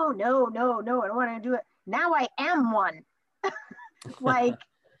like, oh no, no, no, I don't want to do it. Now I am one. Like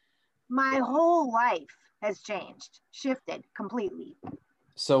my whole life has changed, shifted completely.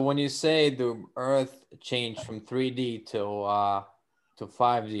 So when you say the Earth changed from 3D to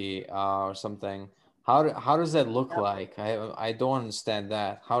 5D or something, how does that look Yep. like? I don't understand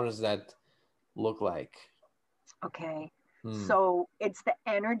that. How does that look like? Okay. Hmm. So it's the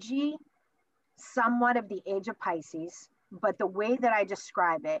energy somewhat of the age of Pisces, but the way that I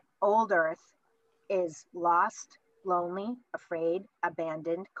describe it, old Earth is lost, lonely, afraid,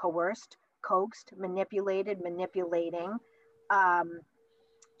 abandoned, coerced, coaxed, manipulated, manipulating, um,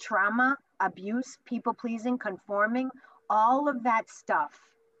 trauma, abuse, people pleasing, conforming, all of that stuff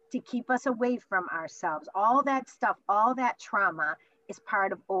to keep us away from ourselves. All that stuff, all that trauma is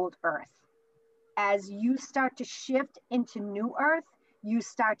part of old Earth. As you start to shift into new Earth, you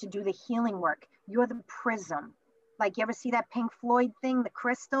start to do the healing work. You're the prism. Like you ever see that Pink Floyd thing, the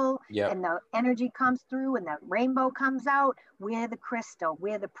crystal, Yep. and the energy comes through and the rainbow comes out? We're the crystal,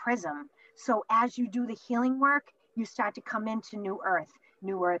 we're the prism. So as you do the healing work, you start to come into new Earth.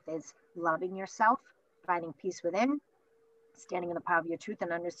 New Earth is loving yourself, finding peace within, standing in the power of your truth,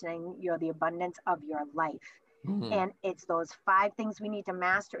 and understanding you're the abundance of your life. Hmm. And it's those 5 things we need to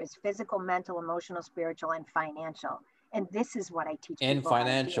master: is physical, mental, emotional, spiritual, and financial. And this is what I teach And people how to do.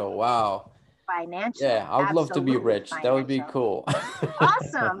 financial. Wow. Financial, Yeah, I would love to be absolutely rich. That would be financial. cool.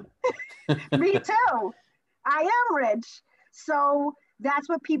 Awesome. Me too. I am rich. So that's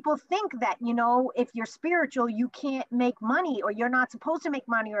what people think, that, if you're spiritual, you can't make money, or you're not supposed to make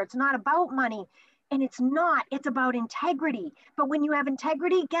money, or it's not about money. And it's not, it's about integrity. But when you have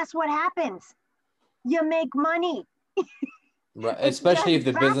integrity, guess what happens? You make money. Right. It's Especially if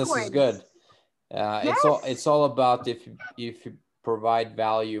just the business is good. backwards. It's Yes. all about if you provide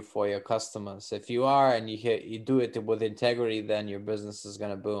value for your customers. If you are and you do it with integrity, then your business is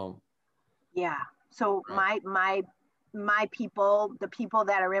gonna boom. Yeah. So Right. my people, the people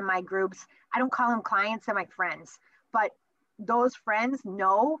that are in my groups, I don't call them clients, they're my friends. But those friends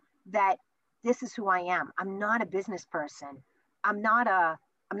know that this is who I am. I'm not a business person. I'm not a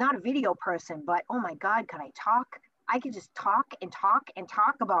I'm not a video person, but oh my God, could I talk? I could just talk and talk and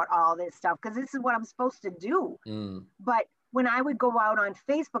talk about all this stuff because this is what I'm supposed to do. Mm. But when I would go out on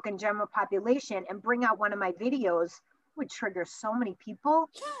Facebook and general population and bring out one of my videos, would trigger so many people,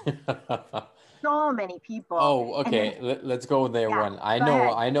 so many people. Oh, And then, okay. Let's go there yeah, one. I go know,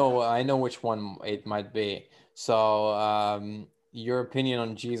 ahead. I know which one it might be. So, your opinion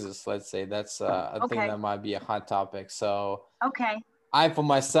on Jesus, let's say that's I think Okay. that might be a hot topic. So, Okay. I for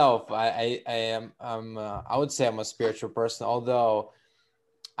myself, I am I would say I'm a spiritual person, although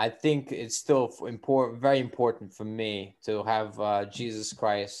I think it's still important, very important for me to have Jesus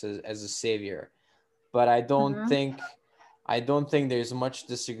Christ as a savior. But Hmm. I don't think there's much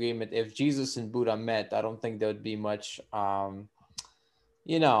disagreement. If Jesus and Buddha met, I don't think there would be much. I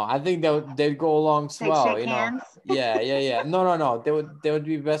think they'd go along They'd well. shake hands. Yeah, yeah, yeah. No, no, no. They would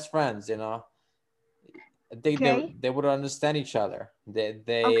be best friends. I think Okay. they would understand each other. They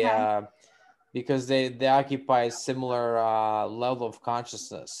Okay. because they occupy similar level of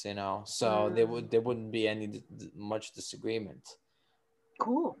consciousness. So Mm, there wouldn't be any much disagreement.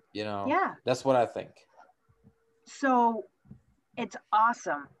 cool. Yeah. That's what I think. So it's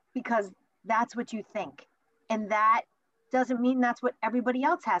awesome because that's what you think. And that doesn't mean that's what everybody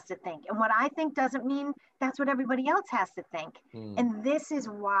else has to think. And what I think doesn't mean that's what everybody else has to think. Hmm. And this is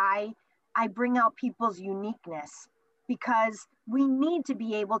why I bring out people's uniqueness, because we need to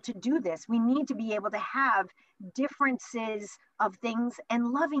be able to do this. We need to be able to have differences of things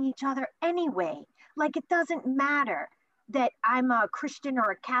and loving each other anyway. Like it doesn't matter that I'm a Christian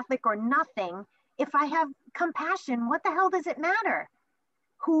or a Catholic or nothing. If I have compassion, what the hell does it matter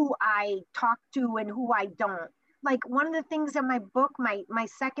who I talk to and who I don't? Like one of the things in my book, my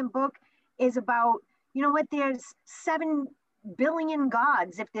second book, is about, you know what, there's 7 billion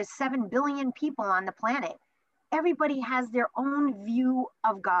gods. If there's 7 billion people on the planet, everybody has their own view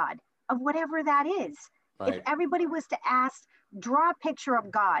of God, of whatever that is. If Right. everybody was to ask, draw a picture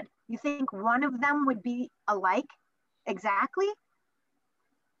of God, you think one of them would be alike exactly?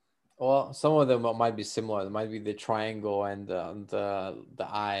 Well, some of them might be similar. It might be the triangle and the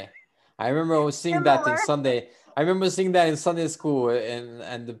eye. I remember I was seeing that in Similar. Sunday. I remember seeing that in Sunday school,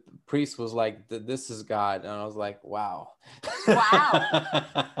 and the priest was like, "This is God," and I was like, "Wow." Wow.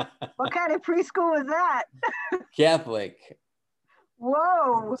 What kind of preschool was that? Catholic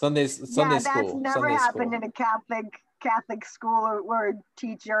Whoa. Sunday Yeah, that's school, never Sunday happened school. in a Catholic school or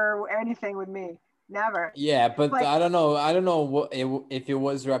teacher or anything with me. Never. Yeah, but But I don't know if it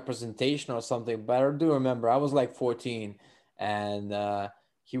was representation or something, but I do remember I was like 14, and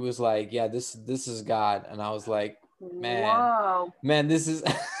he was like, "Yeah, this is God," and I was like, "Man, whoa. man, this is."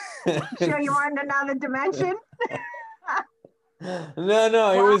 You sure you weren't in another dimension? No,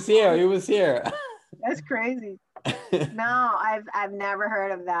 no, it Wow, was here. It was here. that's crazy. No, I've never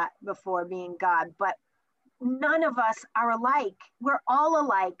heard of that before being God, but none of us are alike. We're all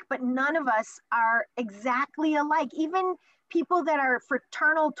alike, but none of us are exactly alike. Even people that are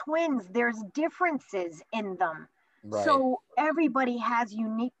fraternal twins, there's differences in them. Right. So everybody has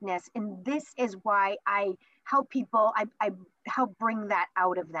uniqueness. And this is why I help people, I help bring that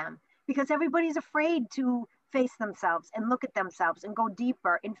out of them, because everybody's afraid to face themselves and look at themselves and go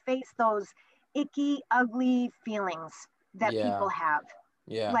deeper and face those icky, ugly feelings that Yeah. people have,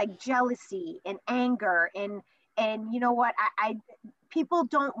 Yeah. like jealousy and anger and you know what, I people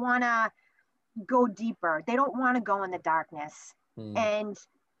don't want to go deeper. They don't want to go in the darkness, Hmm. and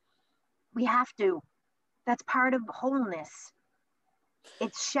we have to. That's part of wholeness.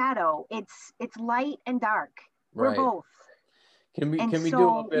 It's shadow, it's light and dark. We're Right. both, and Can we do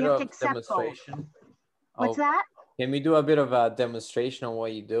a so we bit have to of accept both. demonstration? What's Oh, that? can we do a bit of a demonstration on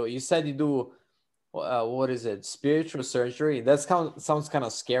what you do? You said you do what is it? Spiritual surgery? That sounds kind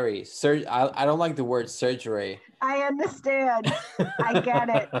of scary. I don't like the word surgery. I understand. I get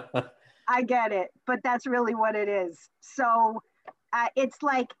it. I get it, but that's really what it is. So it's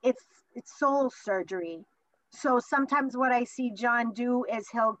like it's soul surgery. So sometimes what I see John do is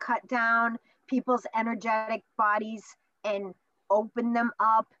he'll cut down people's energetic bodies and open them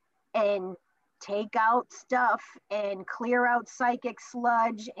up and take out stuff and clear out psychic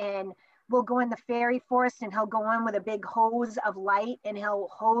sludge, and we'll go in the fairy forest and he'll go in with a big hose of light and he'll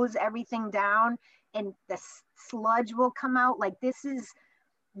hose everything down, and the sludge will come out. Like this is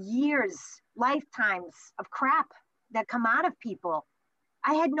years, lifetimes of crap that come out of people.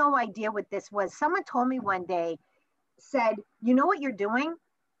 I had no idea what this was. Someone told me one day, said, "You know what you're doing?"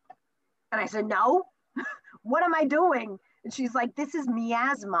 And I said, "No, what am I doing?" And she's like, "This is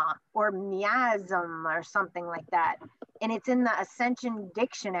miasma or miasm or something like that. And it's in the Ascension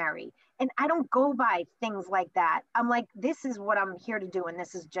Dictionary." And I don't go by things like that. I'm like, this is what I'm here to do. And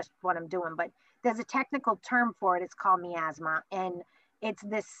this is just what I'm doing. But there's a technical term for it. It's called miasma. And it's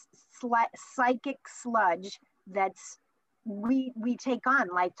this psychic sludge that's we take on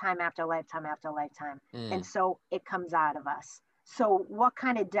lifetime after lifetime after lifetime, and so it comes out of us. So what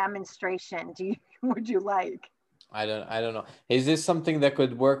kind of demonstration would you like? I don't know. Is this something that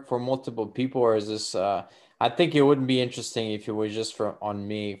could work for multiple people, or is this I think it wouldn't be interesting if it was just for on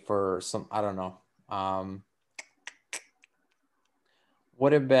me for some, I don't know.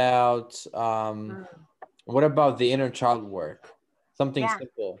 What about Mm, what about the inner child work? Something yeah,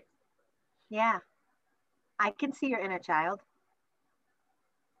 simple. yeah, I can see your inner child.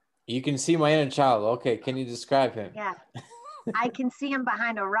 You can see my inner child. Okay, can you describe him? Yeah, I can see him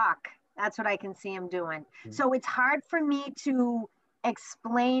behind a rock. That's what I can see him doing. So it's hard for me to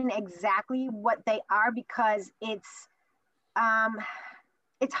explain exactly what they are because um,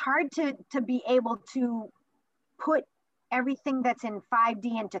 it's hard to be able to put everything that's in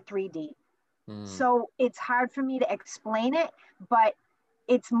 5D into 3D. Mm, So it's hard for me to explain it, but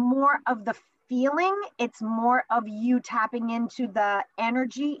it's more of the feeling, it's more of you tapping into the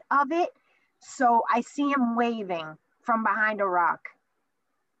energy of it. So I see him waving from behind a rock,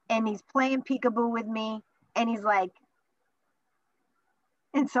 and he's playing peekaboo with me, and he's like,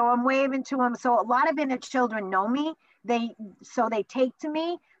 and so I'm waving to him. So a lot of inner children know me. They take to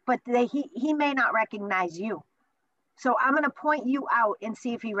me, but he may not recognize you. So I'm gonna point you out and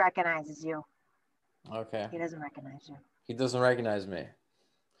see if he recognizes you. okay. He doesn't recognize you. He doesn't recognize me.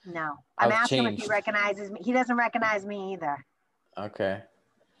 No. I'm I've asking him if he changed. recognizes me. He doesn't recognize me either. Okay.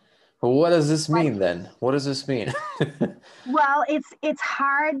 Well, what does this But mean then? What does this mean? well, it's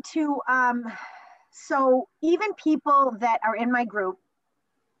hard to so even people that are in my group,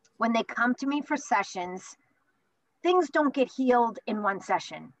 when they come to me for sessions, things don't get healed in one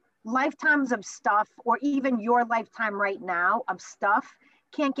session. Lifetimes of stuff, or even your lifetime right now of stuff,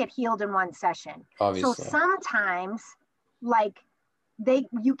 can't get healed in one session. So Obviously. sometimes, like,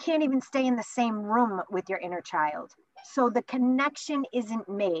 you can't even stay in the same room with your inner child. So the connection isn't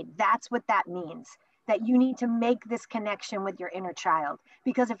made. That's what that means. That you need to make this connection with your inner child.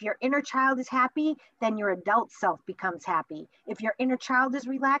 Because if your inner child is happy, then your adult self becomes happy. If your inner child is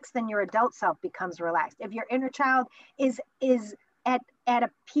relaxed, then your adult self becomes relaxed. If your inner child is at a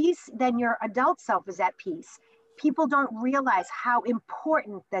peace, then your adult self is at peace. People don't realize how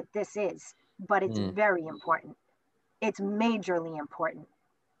important that this is, but it's Mm, very important. It's majorly important.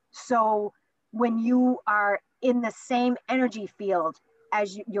 So when you are in the same energy field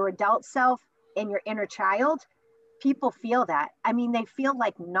as your adult self and your inner child, people feel that. I mean, they feel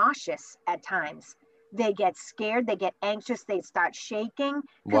like nauseous at times. They get scared, they get anxious, they start shaking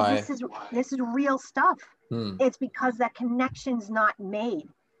because why? this is real stuff. Hmm. It's because that connection's not made.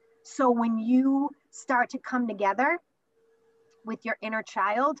 So when you start to come together with your inner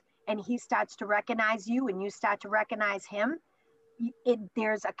child and he starts to recognize you and you start to recognize him,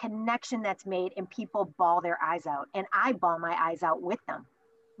 there's a connection that's made and people bawl their eyes out, and I bawl my eyes out with them.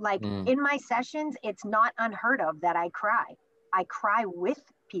 Like Mm, in my sessions, it's not unheard of that I cry with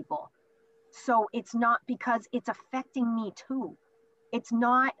people. So it's not because it's affecting me too. It's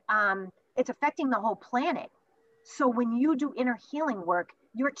not it's affecting the whole planet. So when you do inner healing work,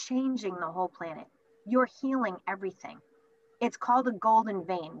 you're changing the whole planet. You're healing everything. It's called a golden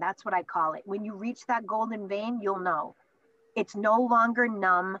vein. That's what I call it. When you reach that golden vein, you'll know it's no longer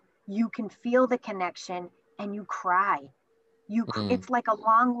numb. You can feel the connection and you cry. mm. It's like a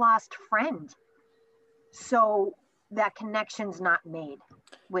long lost friend. So that connection's not made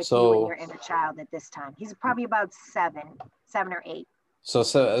with you and your So inner child at this time. He's probably about 7 or 8.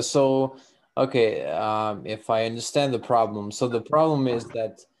 so okay, if I understand the problem, so the problem is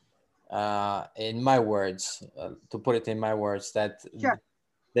that in my words, to put it in my words, Sure.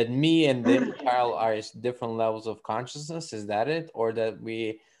 that me and the inner child are different levels of consciousness. Is that it? Or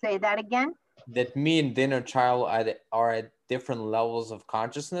Say that again. that me and the inner child are at different levels of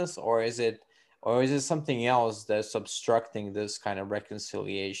consciousness, or is it something else that's obstructing this kind of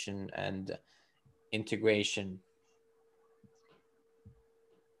reconciliation and integration?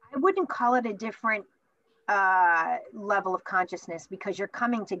 I wouldn't call it a different level of consciousness because you're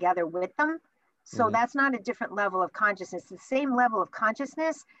coming together with them. So Mm, that's not a different level of consciousness. It's the same level of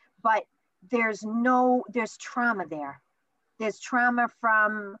consciousness, but there's trauma there. There's trauma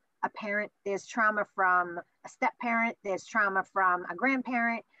from a parent, there's trauma from a step parent, there's trauma from a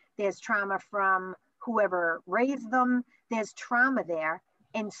grandparent, there's trauma from whoever raised them, there's trauma there.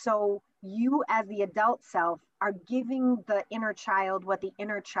 And so you, as the adult self, are giving the inner child what the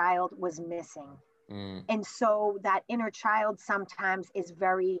inner child was missing. mm, And so that inner child sometimes is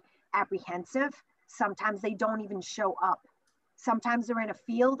very apprehensive. Sometimes they don't even show up. Sometimes they're in a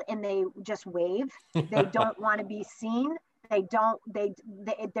field and they just wave. They don't want to be seen.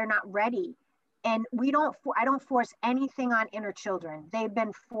 They're not ready. And I don't force anything on inner children. They've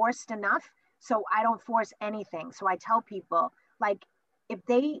been forced enough, so I don't force anything. So I tell people, like, if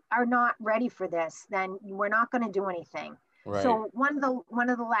they are not ready for this, then we're not going to do anything. Right. So one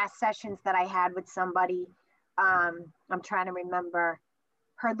of the last sessions that I had with somebody, I'm trying to remember,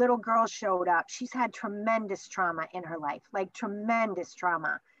 her little girl showed up. She's had tremendous trauma in her life, like tremendous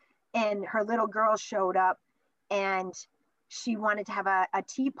trauma. And her little girl showed up, and she wanted to have a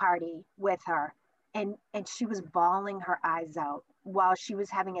tea party with her. And she was bawling her eyes out while she was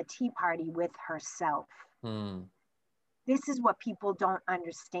having a tea party with herself. Hmm. This is what people don't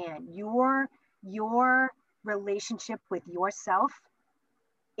understand. Your relationship with yourself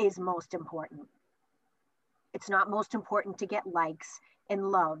is most important. It's not most important to get likes and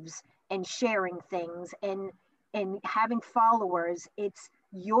loves and sharing things and having followers. It's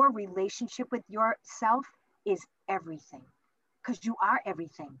your relationship with yourself is everything, because you are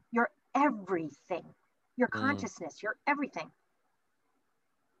everything. You're everything. Your Hmm. consciousness, you're everything.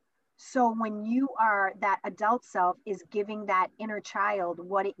 So when you are, that adult self is giving that inner child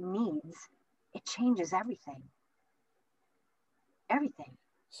what it needs, it changes everything. Everything.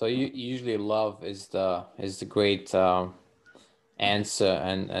 So you usually love is the great answer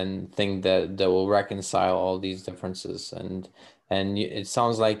and thing that will reconcile all these differences, and it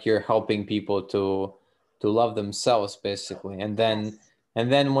sounds like you're helping people to love themselves basically, Yes.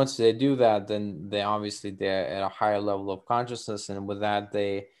 and then once they do that, then they obviously they're at a higher level of consciousness, and with that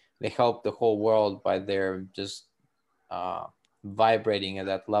they help the whole world by their just uh vibrating at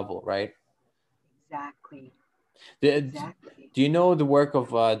that level, right? Exactly. do, Exactly. do you know the work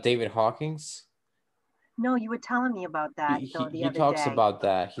of David Hawkins? No, you were telling me about that though the He other talks day. about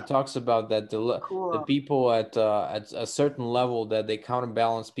that. He talks about that the Cool. people at a certain level that they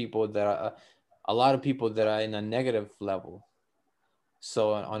counterbalance people that are a lot of people that are in a negative level.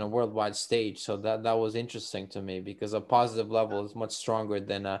 So on a worldwide stage, so that was interesting to me because a positive level is much stronger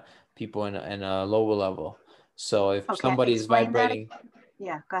than people in a lower level. So if Okay, somebody is explain that. vibrating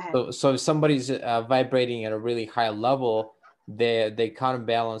Yeah, go ahead. so if somebody's vibrating at a really high level, they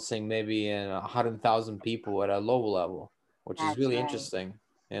counterbalancing maybe in 100,000 people at a low level, which is That's really right. interesting.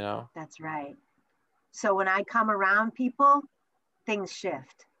 You know. That's right. So when I come around people, things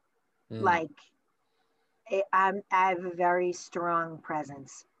shift. Mm, Like I have a very strong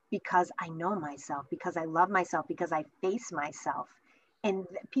presence because I know myself, because I love myself, because I face myself. And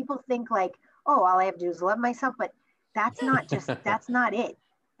people think like, oh, all I have to do is love myself, but that's not it.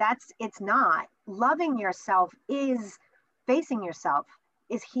 It's not. Loving yourself is facing yourself,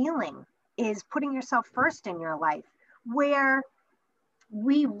 is healing, is putting yourself first in your life, where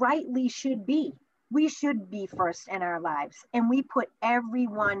we rightly should be. We should be first in our lives, and we put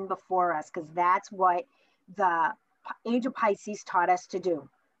everyone before us because that's what the age of Pisces taught us to do.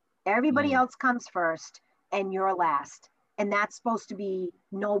 Everybody mm, else comes first, and you're last. And that's supposed to be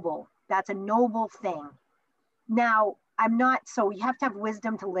noble. That's a noble thing. Now, I'm not, so you have to have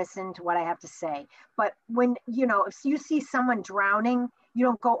wisdom to listen to what I have to say. But when, if you see someone drowning, you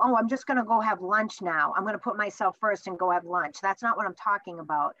don't go, oh, I'm just going to go have lunch now. I'm going to put myself first and go have lunch. That's not what I'm talking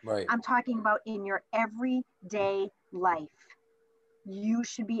about. right. I'm talking about in your everyday life. You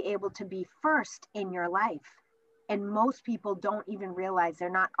should be able to be first in your life. And most people don't even realize they're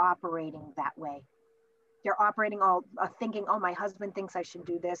not operating that way. They're operating all thinking, oh, my husband thinks I should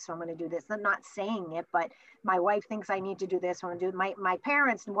do this, so I'm going to do this. They're not saying it, but my wife thinks I need to do this. So I'm going to do my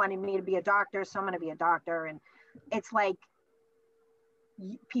parents wanted me to be a doctor, so I'm going to be a doctor. And it's like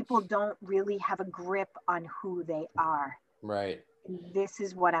people don't really have a grip on who they are. Right. And this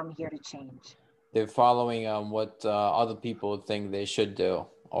is what I'm here to change. They're following what other people think they should do,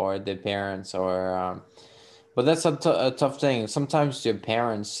 or their parents, or but that's a tough thing. Sometimes your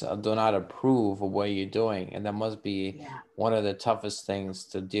parents do not approve of what you're doing, and that must be Yeah, one of the toughest things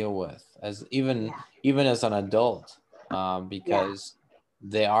to deal with, as yeah, even as an adult, yeah, because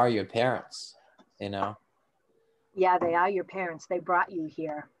they are your parents, you know. yeah. They are your parents. They brought you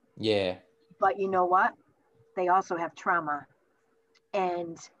here. Yeah. But you know what? They also have trauma.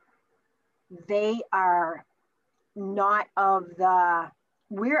 And they are not of the,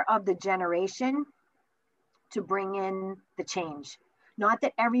 we're of the generation to bring in the change. Not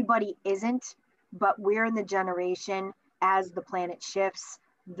that everybody isn't, but we're in the generation as the planet shifts.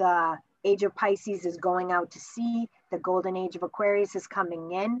 The age of Pisces is going out to sea. The golden age of Aquarius is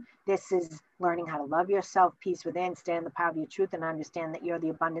coming in. This is learning how to love yourself, peace within, stand in the power of your truth, and understand that you're the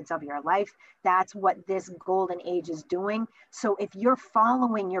abundance of your life. That's what this golden age is doing. So if you're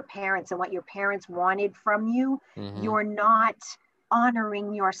following your parents and what your parents wanted from you, Mm-hmm. you're not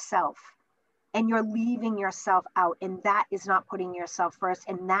honoring yourself. and you're leaving yourself out, and that is not putting yourself first,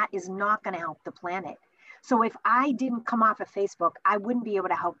 and that is not going to help the planet. So if I didn't come off of Facebook, I wouldn't be able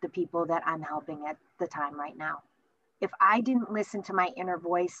to help the people that I'm helping at the time right now. If I didn't listen to my inner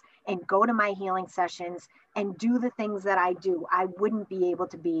voice and go to my healing sessions and do the things that I do, I wouldn't be able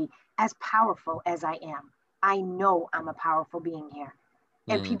to be as powerful as I am. I know I'm a powerful being here.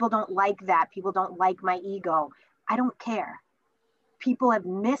 And people don't like that. People don't like my ego. I don't care. People have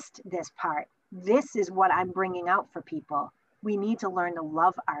missed this part. This is what I'm bringing out for people. We need to learn to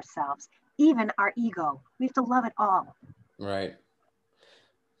love ourselves, even our ego. We have to love it all. Right.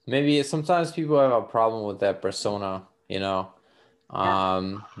 Maybe sometimes people have a problem with that persona,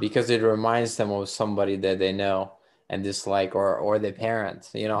 because it reminds them of somebody that they know and dislike, or their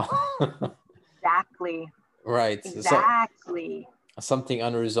parents, Exactly. Right. Exactly. Something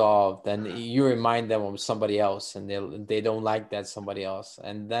unresolved, and you remind them of somebody else, and they don't like that somebody else,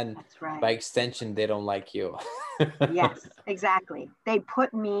 and then That's right. by extension they don't like you. Yes, exactly. They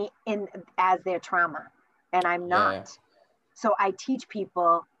put me in as their trauma, and I'm not. Yeah. So I teach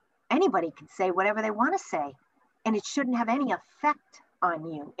people, anybody can say whatever they want to say, and it shouldn't have any effect on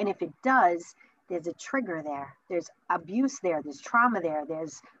you. And if it does, there's a trigger there, there's abuse there, there's trauma there,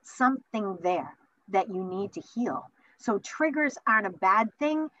 there's something there that you need to heal. So triggers aren't a bad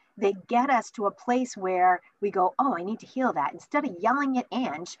thing. They get us to a place where we go, oh, I need to heal that. Instead of yelling at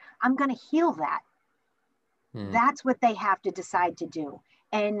Ange, I'm going to heal that. That's what they have to decide to do.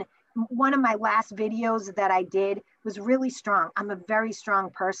 And one of my last videos that I did was really strong. I'm a very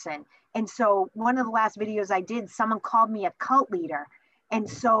strong person. And so one of the last videos I did, someone called me a cult leader. And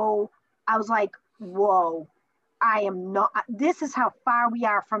so I was like, whoa, I am not, this is how far we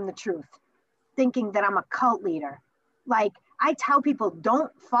are from the truth, thinking that I'm a cult leader. Like, I tell people,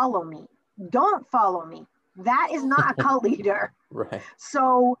 don't follow me. Don't follow me. That is not a cult leader. Right.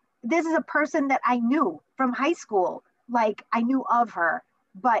 So this is a person that I knew from high school. Like, I knew of her,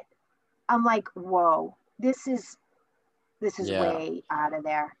 but I'm like, whoa, this is way out of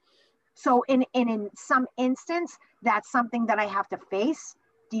there. So in some instance, that's something that I have to face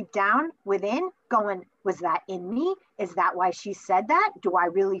deep down within, going, was that in me? Is that why she said that? Do I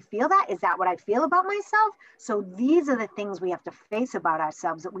really feel that? Is that what I feel about myself? So these are the things we have to face about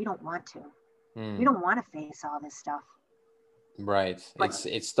ourselves that we don't want to. We don't want to face all this stuff. Right. But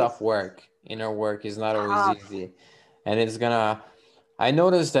it's tough work. Inner work is not always easy. And I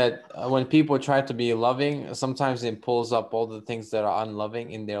noticed that when people try to be loving, sometimes it pulls up all the things that are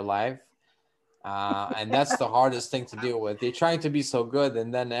unloving in their life. And that's the hardest thing to deal with. They're trying to be so good,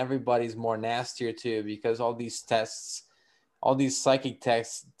 and then everybody's more nastier too, because all these tests, all these psychic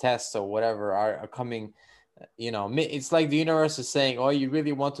tests or whatever are coming, it's like the universe is saying, oh, you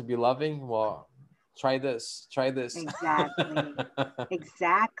really want to be loving? Well, try this. Exactly.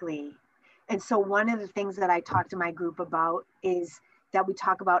 Exactly. And so one of the things that I talk to my group about is that we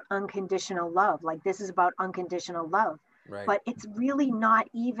talk about unconditional love. Like, this is about unconditional love. Right. But it's really not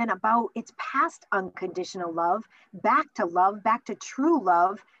even about, it's past unconditional love, back to true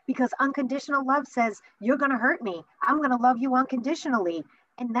love, because unconditional love says, you're going to hurt me. I'm going to love you unconditionally.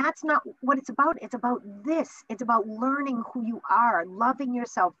 And that's not what it's about. It's about this. It's about learning who you are, loving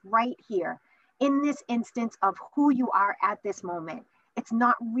yourself right here in this instance of who you are at this moment. It's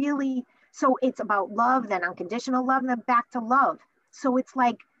not really, so it's about love, then unconditional love, then back to love. So it's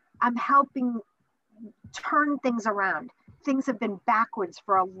like I'm helping turn things around. Things have been backwards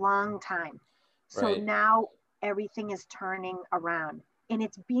for a long time. So now everything is turning around, and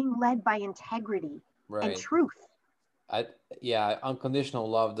it's being led by integrity and truth. Unconditional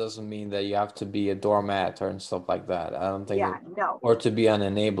love doesn't mean that you have to be a doormat or stuff like that. I don't think no. Or to be an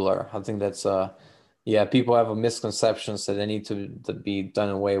enabler. I think that's people have a misconceptions that they need to be done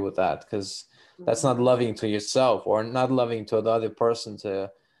away with that, because that's not loving to yourself, or not loving to the other person to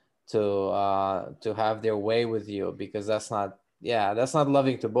have their way with you, because that's not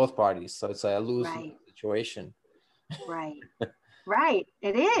loving to both parties. So it's a losing situation. Right.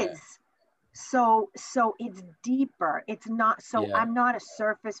 It is. So it's deeper. It's not, I'm not a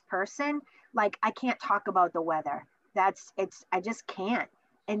surface person. Like, I can't talk about the weather. I just can't.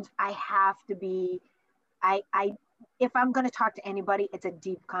 And I have to be, if I'm going to talk to anybody, it's a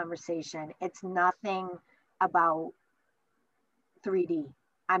deep conversation. It's nothing about 3D.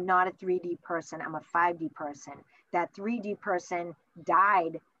 I'm not a 3D person. I'm a 5D person. That 3D person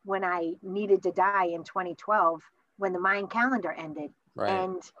died when I needed to die in 2012, when the Mayan calendar ended.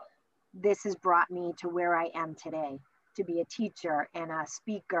 And this has brought me to where I am today, to be a teacher and a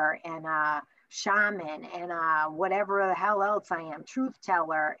speaker and a shaman and whatever the hell else I am, truth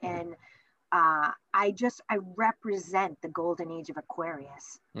teller. And I represent the golden age of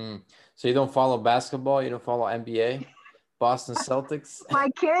Aquarius. So you don't follow basketball? You don't follow NBA? Boston Celtics? My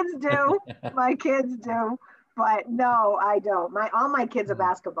kids do. My kids do. But no, I don't. All my kids are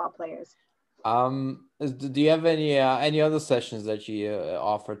basketball players. Do you have any other sessions that you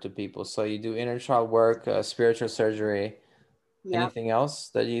offer to people? So you do inner child work, spiritual surgery, anything else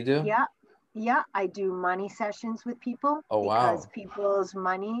that you do? Yeah, I do money sessions with people because people's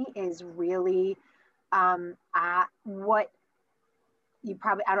money is really what you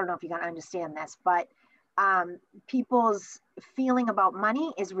probably, I don't know if you're going to understand this, but people's feeling about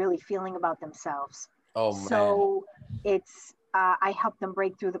money is really feeling about themselves. Oh, so it's I help them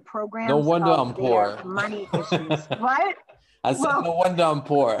break through the programs. No wonder I'm poor. Money issues. What? I said, no wonder I'm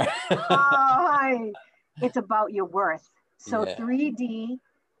poor. Hi. It's about your worth. So 3D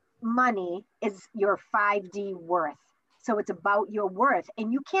money is your 5D worth. So it's about your worth.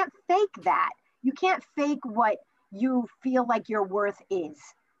 And you can't fake that. You can't fake what you feel like your worth is.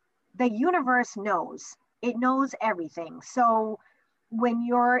 The universe knows. It knows everything. So when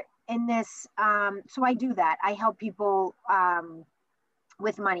you're in this, so I do that. I help people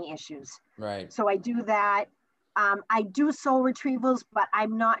with money issues. Right. So I do that. I do soul retrievals, but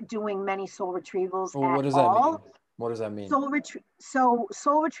I'm not doing many soul retrievals at all. What does that mean? What does that mean?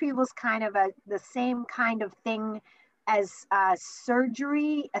 Soul retrieval is kind of the same kind of thing as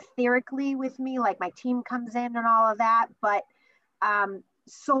surgery etherically with me, like my team comes in and all of that. But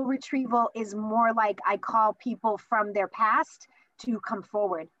soul retrieval is more like I call people from their past to come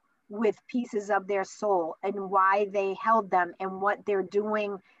forward with pieces of their soul and why they held them and what they're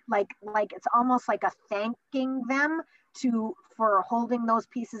doing. Like it's almost like a thanking them for holding those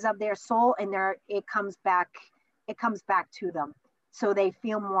pieces of their soul, and it comes back to them. So they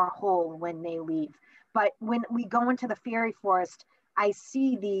feel more whole when they leave. But when we go into the fairy forest, I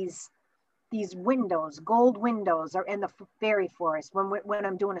see these windows, gold windows are in the fairy forest when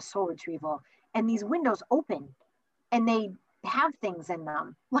I'm doing a soul retrieval, and these windows open and they have things in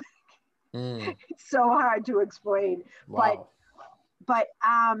them. It's so hard to explain. Wow. But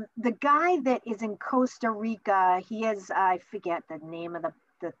the guy that is in Costa Rica, he is, I forget the name of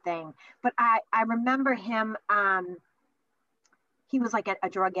the thing, but I remember him. He was like a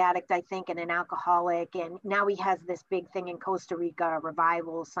drug addict, I think, and an alcoholic. And now he has this big thing in Costa Rica,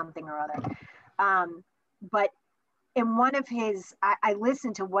 revival, something or other. But in one of his, I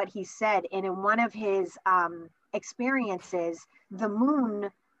listened to what he said, and in one of his experiences, the moon,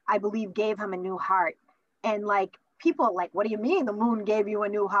 I believe, gave him a new heart. And like, people are like, what do you mean the moon gave you a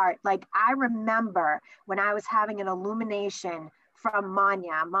new heart? Like, I remember when I was having an illumination from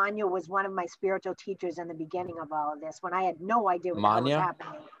Manya. Manya was one of my spiritual teachers in the beginning of all of this, when I had no idea what the hell was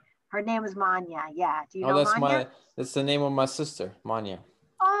happening. Her name is Manya. Yeah. Do you know Manya? That's the name of my sister, Manya.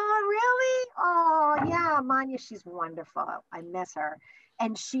 Oh, really? Oh, yeah. Manya, she's wonderful. I miss her.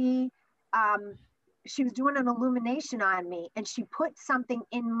 And she was doing an illumination on me, and she put something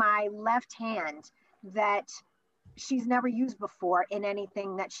in my left hand that she's never used before in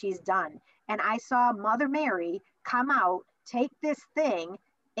anything that she's done. And I saw Mother Mary come out, take this thing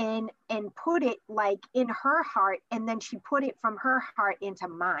and put it like in her heart, and then she put it from her heart into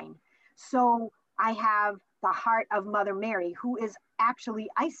mine. So I have the heart of Mother Mary, who is actually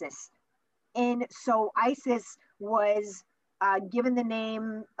Isis. And so Isis was given the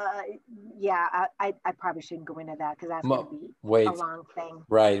name, I probably shouldn't go into that because that's going to be a long thing.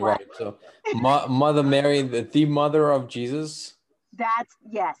 Right. So Mother Mary, the mother of Jesus? That's,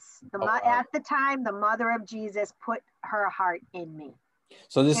 yes. At the time, the mother of Jesus put her heart in me.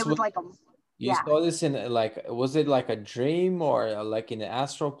 So this was like you saw this in was it like a dream or like in the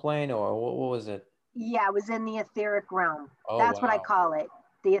astral plane, or what was it? Yeah, it was in the etheric realm. That's what I call it,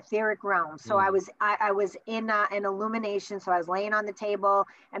 the etheric realm. So I was in an illumination. So I was laying on the table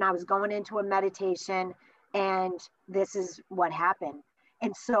and I was going into a meditation, and this is what happened.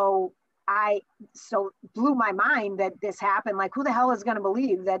 And so blew my mind that this happened. Like, who the hell is going to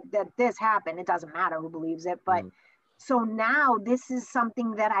believe that this happened? It doesn't matter who believes it. But so now this is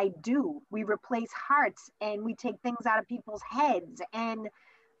something that I do. We replace hearts, and we take things out of people's heads, and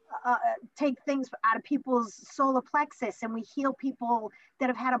take things out of people's solar plexus, and we heal people that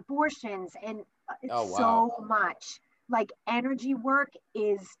have had abortions, and so much. Like, energy work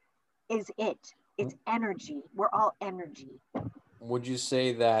is it. It's energy. We're all energy. Would you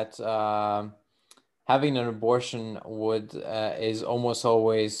say that having an abortion is almost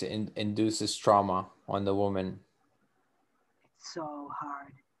always induces trauma on the woman? It's so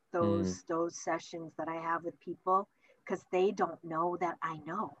hard. Those sessions that I have with people, because they don't know that I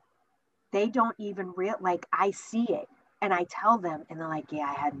know. They don't even like, I see it and I tell them, and they're like,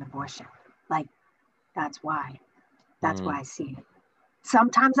 yeah, I had an abortion. Like, that's why. That's why I see it.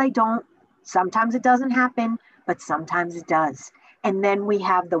 Sometimes I don't. Sometimes it doesn't happen, but sometimes it does. And then we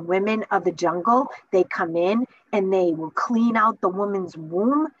have the women of the jungle. They come in and they will clean out the woman's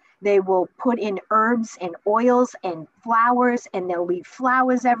womb. They will put in herbs and oils and flowers, and they'll leave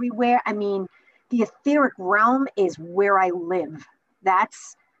flowers everywhere. I mean, the etheric realm is where I live.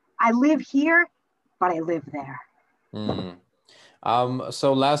 I live here, but I live there.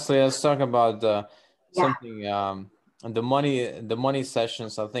 So lastly, let's talk about Yeah. something. The money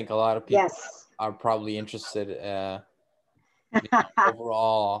sessions. I think a lot of people Yes. are probably interested Of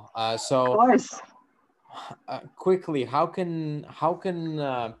overall. course. Quickly, how can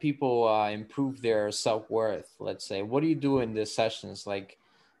people improve their self-worth? Let's say, what do you do in these sessions? Like,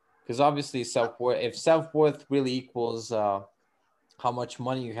 because obviously self-worth, if self-worth really equals how much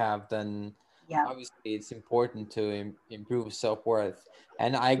money you have, then Yeah. obviously it's important to improve self-worth.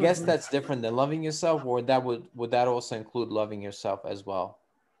 And I guess Mhm. that's different than loving yourself, or that would that also include loving yourself as well?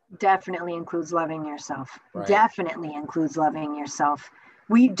 Definitely includes loving yourself. Right. Definitely includes loving yourself.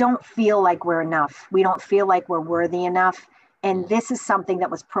 We don't feel like we're enough. We don't feel like we're worthy enough. And Mm. this is something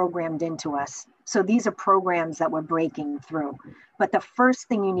that was programmed into us. So these are programs that we're breaking through. But the first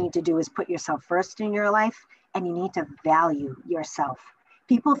thing you need to do is put yourself first in your life, and you need to value yourself.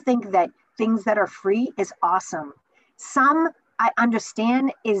 People think that things that are free is awesome. Some I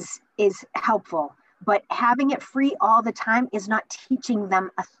understand is helpful, but having it free all the time is not teaching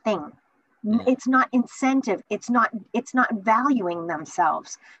them a thing. Mm. It's not incentive. It's not valuing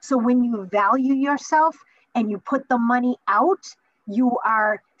themselves. So when you value yourself and you put the money out, you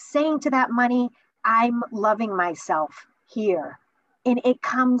are saying to that money, I'm loving myself here. And it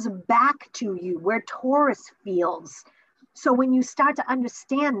comes back to you where Taurus feels. So when you start to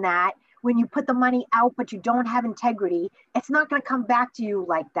understand that, when you put the money out but you don't have integrity, it's not going to come back to you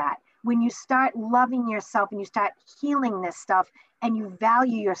like that. When you start loving yourself and you start healing this stuff and you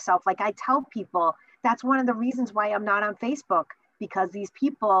value yourself, like I tell people, that's one of the reasons why I'm not on Facebook, because these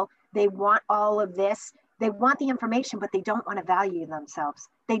people, they want all of this. They want the information, but they don't want to value themselves.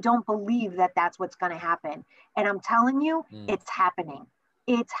 They don't believe that that's what's going to happen. And I'm telling you, Mm. it's happening.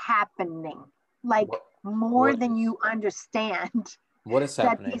 It's happening. Like What more what than is you understand. what is That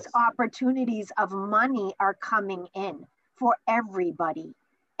happening? these opportunities of money are coming in for everybody.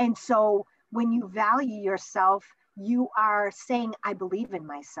 And so when you value yourself, you are saying, I believe in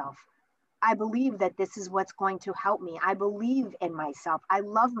myself. I believe that this is what's going to help me. I believe in myself. I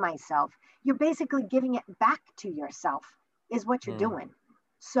love myself. You're basically giving it back to yourself, is what you're Mm. doing.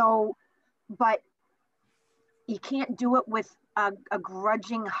 So, but you can't do it with a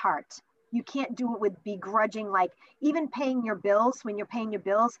grudging heart. You can't do it with begrudging, like even paying your bills. When you're paying your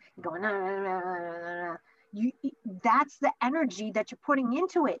bills, you're going, nah, nah, nah, nah, nah. You, that's the energy that you're putting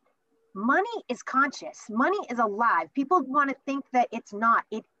into it. Money is conscious. Money is alive. People want to think that it's not.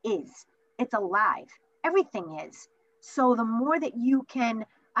 It is. It's alive. Everything is. So the more that you can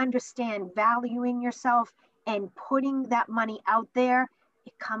understand valuing yourself and putting that money out there,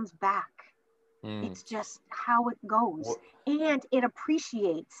 it comes back. Mm. It's just how it goes. What, And it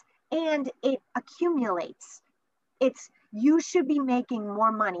appreciates and it accumulates. It's you should be making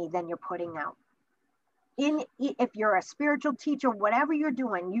more money than you're putting out. If you're a spiritual teacher, whatever you're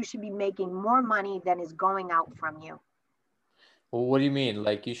doing, you should be making more money than is going out from you. what do you mean?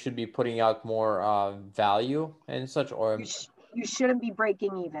 Like you should be putting out more value and such, You, or you shouldn't be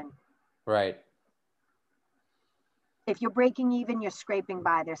breaking even. right? If you're breaking even, you're scraping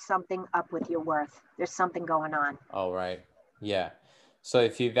by. There's something up with your worth. There's something going on. Oh, right. Yeah. So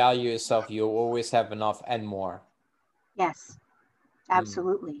if you value yourself, you always have enough and more. Yes. Mm.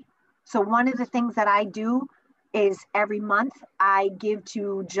 Absolutely. So one of the things that I do is every month I give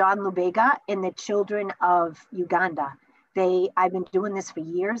to John Lubega and the children of Uganda. I've been doing this for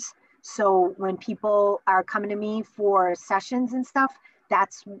years. So when people are coming to me for sessions and stuff,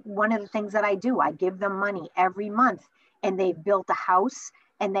 that's one of the things that I do. I give them money every month, and they've built a house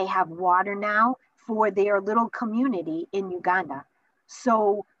and they have water now for their little community in Uganda.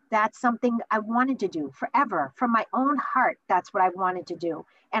 So that's something I wanted to do forever from my own heart. That's what I wanted to do.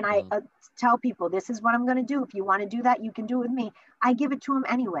 And I Mm. tell people, this is what I'm going to do. If you want to do that, you can do it with me. I give it to them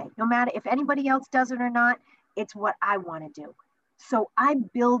anyway, no matter if anybody else does it or not. It's what I want to do. So I'm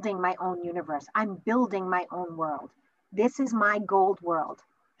building my own universe. I'm building my own world. This is my gold world.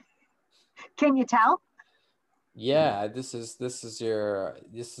 Can you tell? Yeah, this is your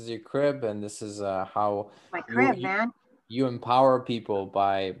crib, and this is how My you, crib, you man. you empower people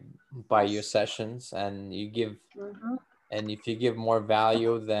by your Yes. sessions, and you give, Hmm. and if you give more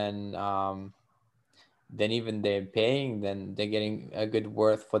value, then then even they're paying, then they're getting a good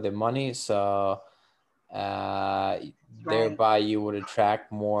worth for their money. So Right. thereby you would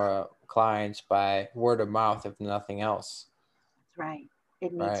attract more clients by word of mouth, if nothing else. That's right.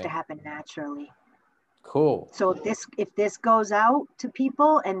 It needs to Right. happen naturally. Cool. So if this goes out to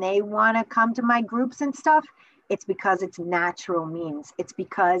people and they want to come to my groups and stuff, it's because it's natural means. It's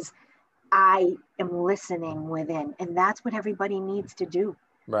because I am listening within, and that's what everybody needs to do.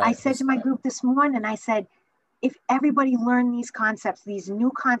 I Right. said to my group this morning, I said, if everybody learned these concepts, these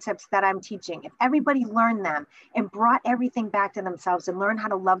new concepts that I'm teaching, if everybody learned them and brought everything back to themselves and learned how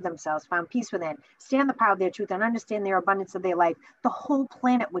to love themselves, found peace within, stand the power of their truth, and understand their abundance of their life, the whole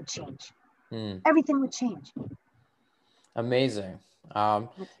planet would change. Hmm. Everything would change Amazing. in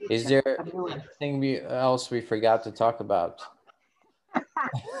the Is future there of new life. anything else we forgot to talk about?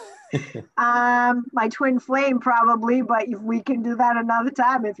 My twin flame probably, but we can do that another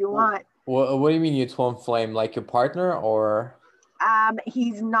time if you want. What do you mean, you twin flame? Like your partner, or?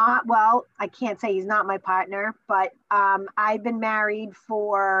 He's not, well, I can't say he's not my partner, but I've been married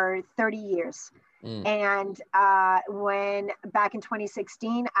for 30 years. Mm. And when back in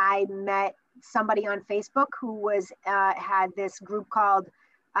 2016, I met somebody on Facebook who was had this group called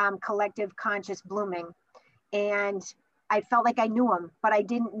Collective Conscious Blooming. And I felt like I knew him, but I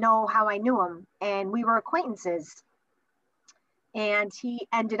didn't know how I knew him. And we were acquaintances. And he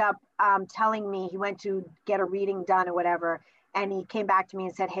ended up telling me he went to get a reading done or whatever, and he came back to me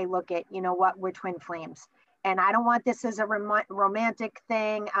and said, hey, look, it, you know what, we're twin flames, and I don't want this as a romantic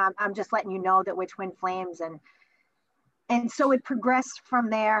thing. I'm just letting you know that we're twin flames. And so it progressed from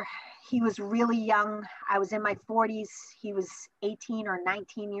there. He was really young. I was in my 40s. He was 18 or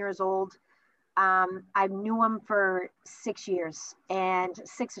 19 years old. I knew him for 6 years, and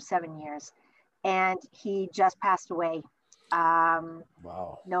 6 or 7 years, and he just passed away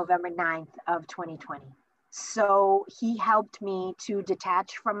Wow. November 9th of 2020. So he helped me to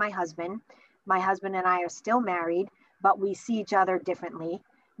detach from my husband. My husband and I are still married, but we see each other differently.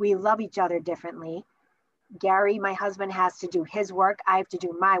 We love each other differently. Gary, my husband, has to do his work. I have to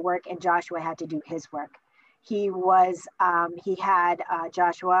do my work, and Joshua had to do his work.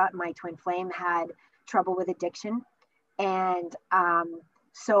 Joshua, my twin flame, had trouble with addiction. And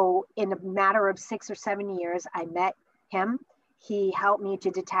so in a matter of 6 or 7 years, I met him. He helped me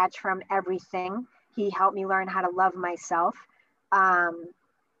to detach from everything. He helped me learn how to love myself.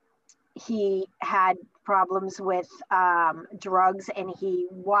 He had problems with drugs, and he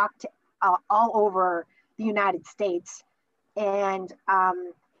walked all over the United States. And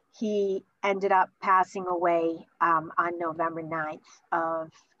he ended up passing away on November 9th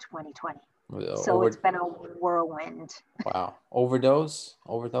of 2020. So it's been a whirlwind. Wow. Overdose?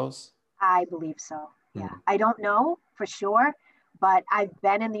 I believe so. Yeah. Hmm. I don't know for sure, but I've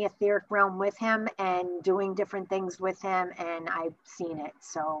been in the etheric realm with him and doing different things with him, and I've seen it.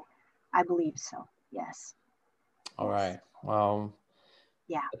 So I believe so. Yes. All Yes. right. Well,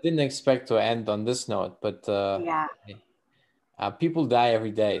 Yeah. I didn't expect to end on this note, but Yeah. people die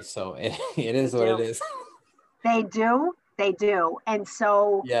every day, so it They is what it do. is. They do. They do. And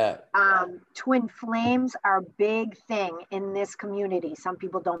so Yeah. twin flames are a big thing in this community. Some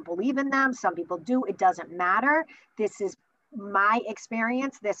people don't believe in them, some people do. It doesn't matter. This is my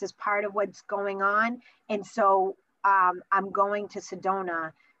experience. This is part of what's going on. And so I'm going to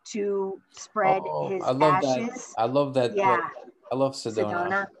Sedona to spread Oh, his I love that. ashes. I love that place. Yeah, I love Sedona.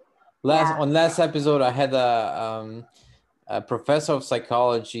 Sedona. Last Yeah. on last episode, I had a professor of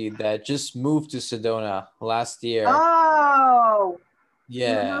psychology that just moved to Sedona last year. Oh,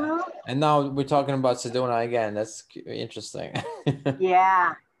 Yeah, mm-hmm. and now we're talking about Sedona again. That's interesting.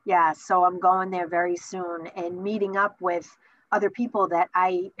 Yeah, yeah. So I'm going there very soon and meeting up with other people that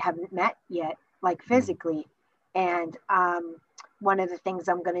I haven't met yet, like Mm. physically. And one of the things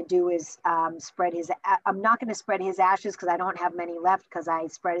I'm going to do is spread his. I'm not going to spread his ashes because I don't have many left because I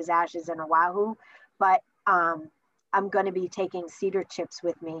spread his ashes in Oahu, but I'm going to be taking cedar chips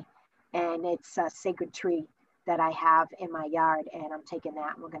with me, and it's a sacred tree that I have in my yard, and I'm taking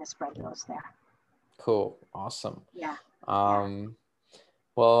that, and we're going to spread those there. Cool. Awesome. Yeah. Yeah. Um,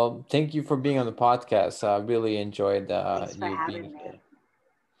 well, thank you for being on the podcast. I really enjoyed Thanks for you being having here. me.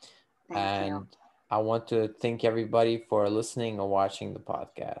 Thank you. And I want to thank everybody for listening or watching the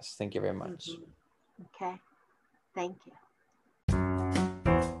podcast. Thank you very much. Mm-hmm. Okay. Thank you.